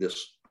like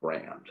this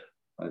brand.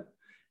 Right?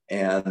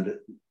 And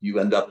you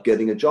end up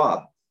getting a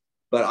job.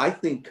 But I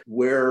think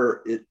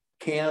where it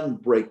can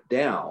break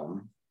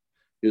down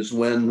is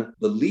when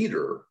the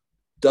leader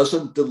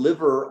doesn't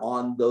deliver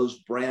on those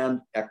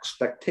brand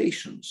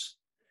expectations.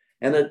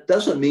 And it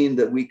doesn't mean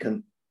that we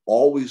can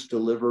always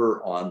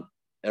deliver on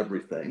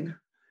everything.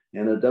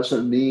 And it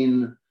doesn't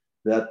mean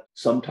that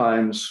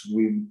sometimes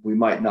we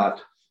might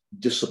not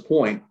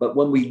disappoint. But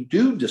when we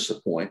do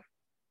disappoint,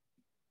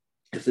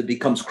 if it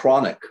becomes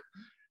chronic,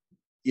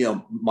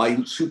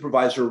 my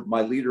supervisor,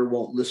 my leader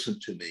won't listen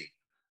to me.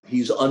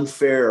 He's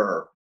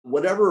unfair,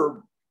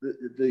 whatever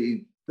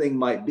the thing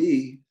might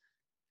be.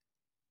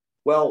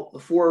 Well,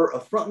 for a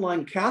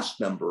frontline cast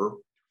member,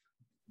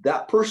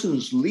 that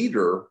person's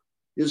leader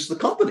is the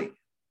company.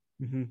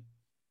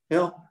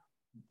 Mm-hmm.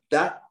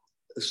 That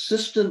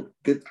assistant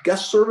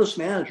guest service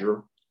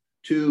manager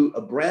to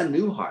a brand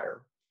new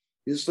hire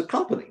is the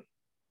company.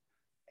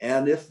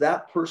 And if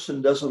that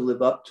person doesn't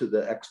live up to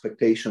the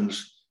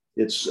expectations,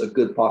 it's a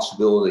good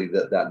possibility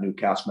that that new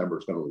cast member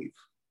is going to leave.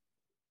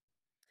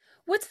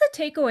 What's the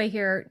takeaway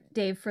here,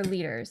 Dave, for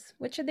leaders?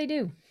 What should they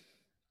do?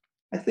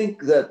 I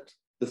think that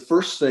the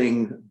first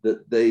thing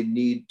that they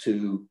need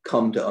to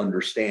come to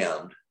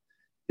understand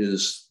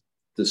is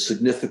the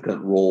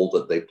significant role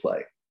that they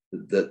play,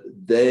 that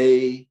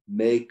they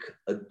make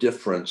a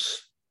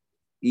difference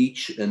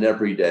each and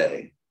every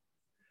day.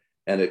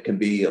 And it can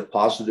be a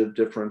positive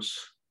difference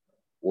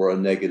or a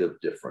negative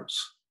difference.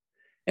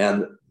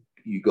 And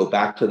you go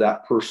back to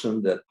that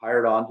person that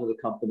hired onto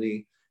the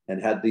company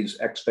and had these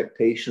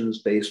expectations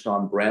based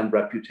on brand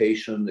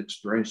reputation,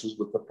 experiences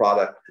with the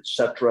product,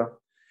 etc.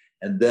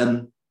 And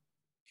then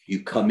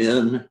you come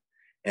in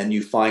and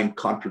you find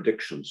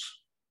contradictions.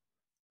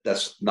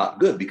 That's not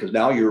good because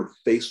now you're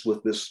faced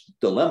with this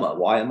dilemma.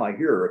 Why am I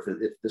here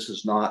if this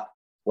is not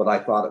what I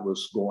thought it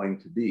was going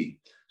to be?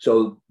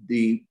 So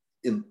the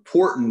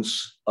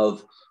importance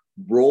of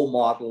role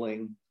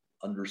modeling,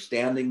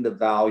 understanding the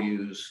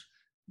values,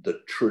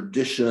 the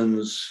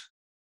traditions,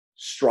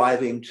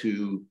 striving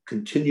to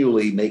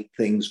continually make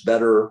things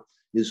better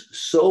is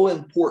so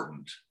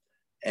important.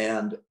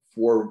 And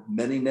for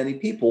many, many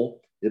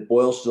people, it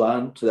boils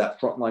down to that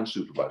frontline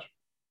supervisor.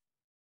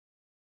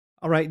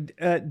 All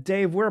right,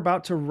 Dave, we're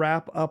about to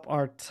wrap up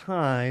our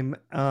time.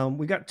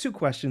 We got 2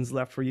 questions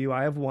left for you.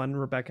 I have one,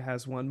 Rebecca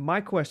has one.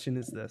 My question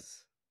is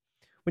this.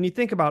 When you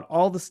think about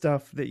all the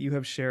stuff that you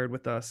have shared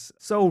with us,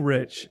 so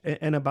rich,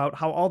 and about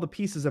how all the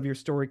pieces of your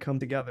story come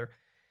together,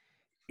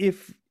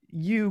 if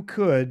you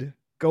could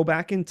go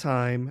back in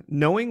time,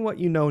 knowing what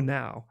you know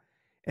now,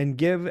 and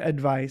give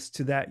advice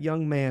to that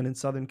young man in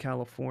Southern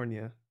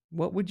California,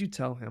 what would you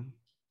tell him?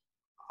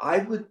 I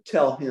would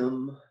tell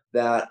him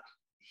that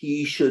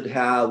he should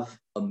have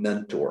a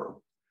mentor.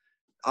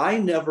 I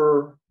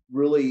never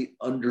really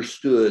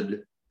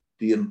understood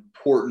the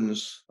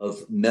importance of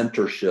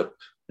mentorship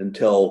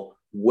until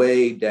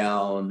way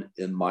down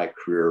in my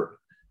career.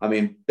 I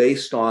mean,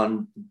 based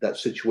on that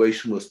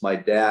situation with my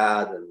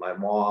dad and my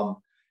mom,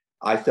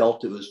 I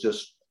felt it was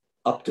just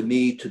up to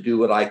me to do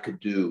what I could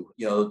do.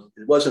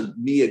 It wasn't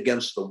me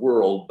against the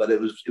world, but it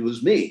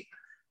was me.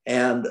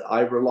 And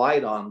I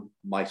relied on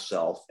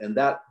myself. And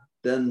that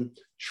then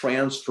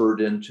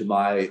transferred into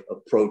my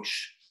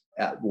approach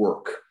at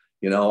work.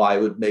 I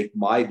would make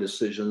my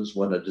decisions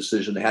when a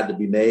decision had to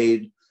be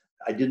made.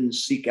 I didn't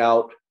seek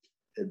out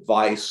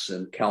advice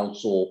and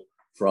counsel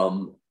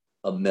from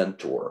a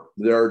mentor.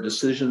 There are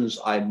decisions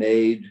I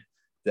made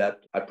that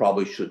I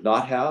probably should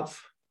not have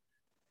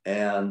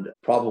and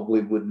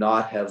probably would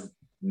not have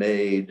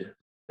made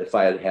if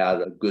I had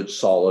had a good,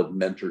 solid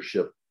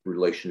mentorship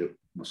relationship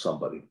with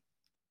somebody.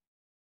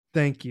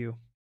 Thank you.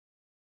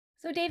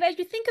 So, Dave, as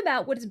you think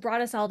about what has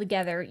brought us all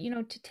together,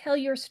 to tell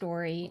your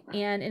story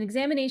and an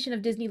examination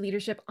of Disney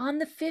leadership on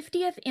the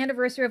 50th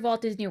anniversary of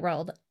Walt Disney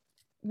World,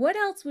 what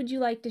else would you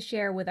like to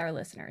share with our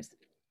listeners?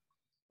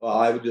 Well,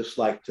 I would just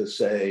like to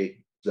say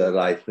that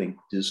I think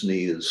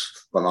Disney is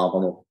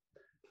phenomenal.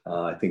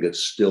 I think it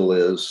still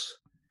is.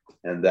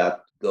 And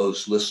that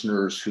those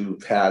listeners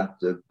who've had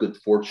the good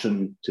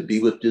fortune to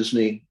be with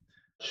Disney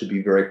should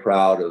be very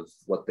proud of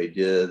what they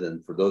did.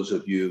 And for those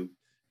of you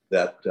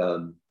that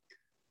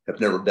have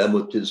never been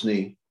with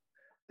Disney,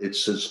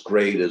 it's as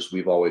great as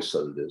we've always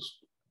said it is.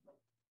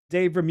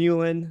 Dave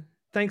Vermeulen,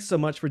 thanks so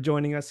much for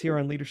joining us here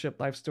on Leadership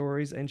Life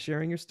Stories and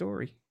sharing your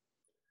story.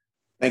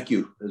 Thank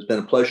you. It's been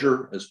a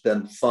pleasure. It's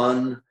been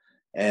fun.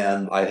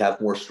 And I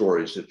have more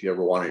stories if you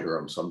ever want to hear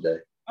them someday.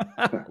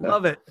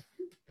 Love it.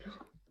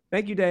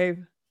 Thank you,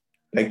 Dave.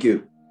 Thank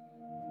you.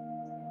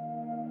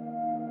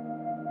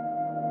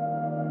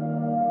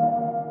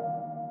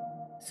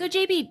 So,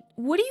 JB,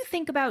 what do you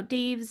think about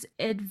Dave's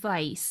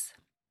advice?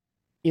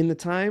 In the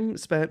time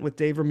spent with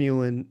Dave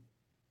Vermeulen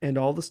and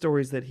all the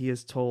stories that he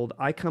has told,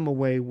 I come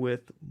away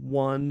with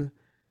one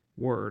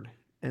word,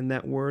 and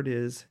that word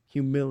is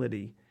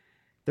humility.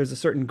 There's a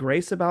certain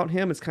grace about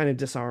him. It's kind of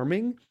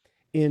disarming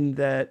in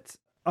that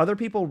other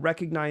people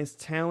recognize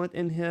talent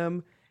in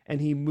him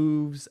and he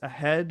moves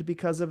ahead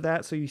because of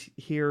that. So you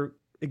hear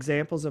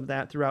examples of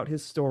that throughout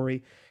his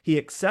story. He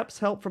accepts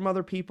help from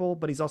other people,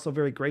 but he's also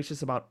very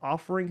gracious about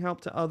offering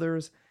help to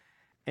others.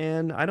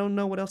 And I don't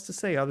know what else to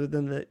say other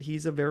than that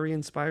he's a very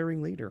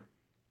inspiring leader.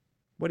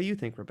 What do you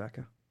think,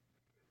 Rebecca?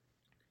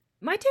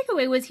 My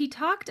takeaway was he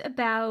talked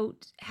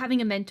about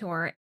having a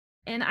mentor,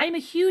 and I'm a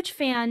huge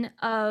fan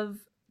of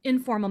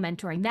informal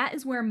mentoring. That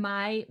is where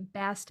my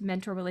best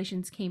mentor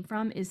relations came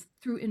from, is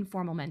through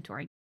informal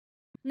mentoring.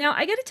 Now,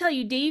 I got to tell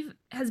you, Dave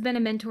has been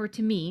a mentor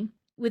to me.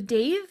 With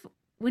Dave,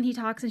 when he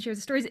talks and shares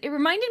the stories, it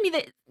reminded me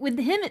that with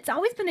him, it's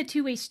always been a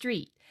two-way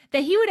street,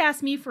 that he would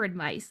ask me for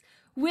advice,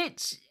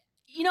 which,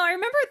 you know, I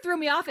remember it threw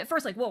me off at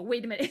first, like, whoa,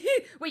 wait a minute.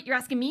 Wait, you're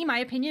asking me my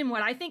opinion,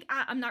 what I think?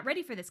 I'm not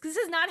ready for this, because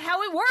this is not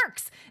how it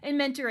works in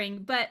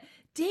mentoring. But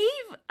Dave,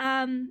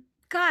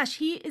 gosh,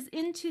 he is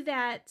into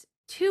that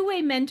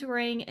two-way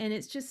mentoring, and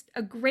it's just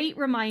a great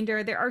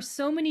reminder. There are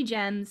so many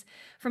gems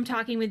from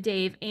talking with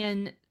Dave,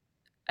 and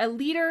a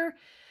leader,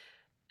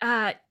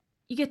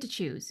 you get to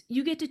choose.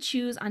 You get to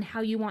choose on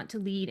how you want to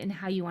lead and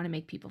how you want to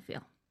make people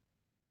feel.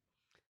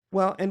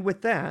 Well, and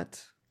with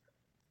that,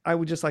 I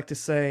would just like to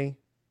say,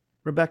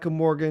 Rebecca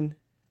Morgan,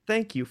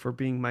 thank you for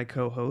being my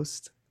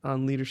co-host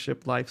on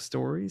Leadership Life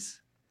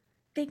Stories.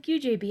 Thank you,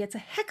 JB. It's a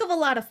heck of a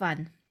lot of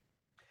fun.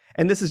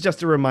 And this is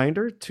just a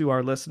reminder to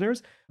our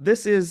listeners.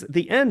 This is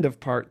the end of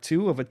part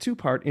 2 of a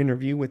 2-part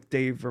interview with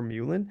Dave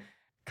Vermeulen.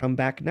 Come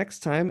back next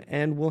time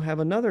and we'll have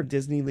another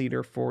Disney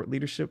leader for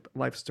Leadership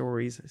Life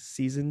Stories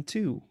Season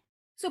 2.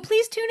 So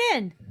please tune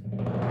in.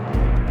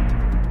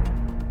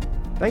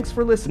 Thanks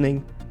for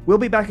listening. We'll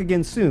be back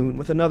again soon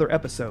with another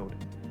episode.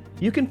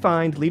 You can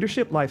find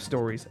Leadership Life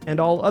Stories and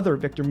all other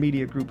Victor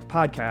Media Group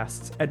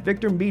podcasts at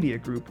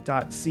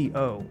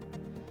victormediagroup.co.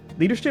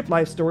 Leadership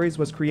Life Stories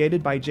was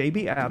created by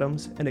JB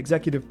Adams and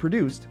executive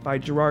produced by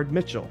Gerard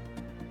Mitchell.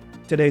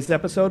 Today's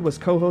episode was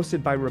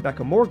co-hosted by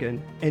Rebecca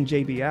Morgan and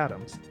JB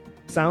Adams.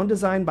 Sound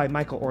design by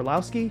Michael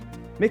Orlowski,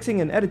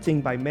 mixing and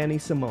editing by Manny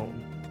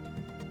Simone.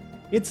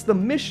 It's the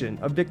mission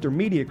of Victor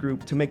Media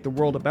Group to make the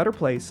world a better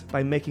place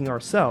by making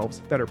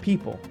ourselves better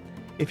people.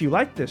 If you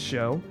like this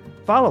show,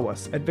 follow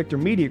us at Victor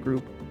Media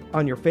Group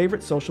on your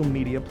favorite social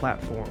media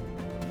platform.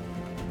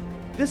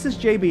 This is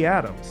JB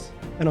Adams,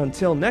 and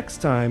until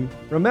next time,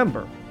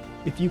 remember,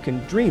 if you can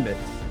dream it,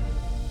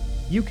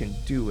 you can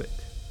do it.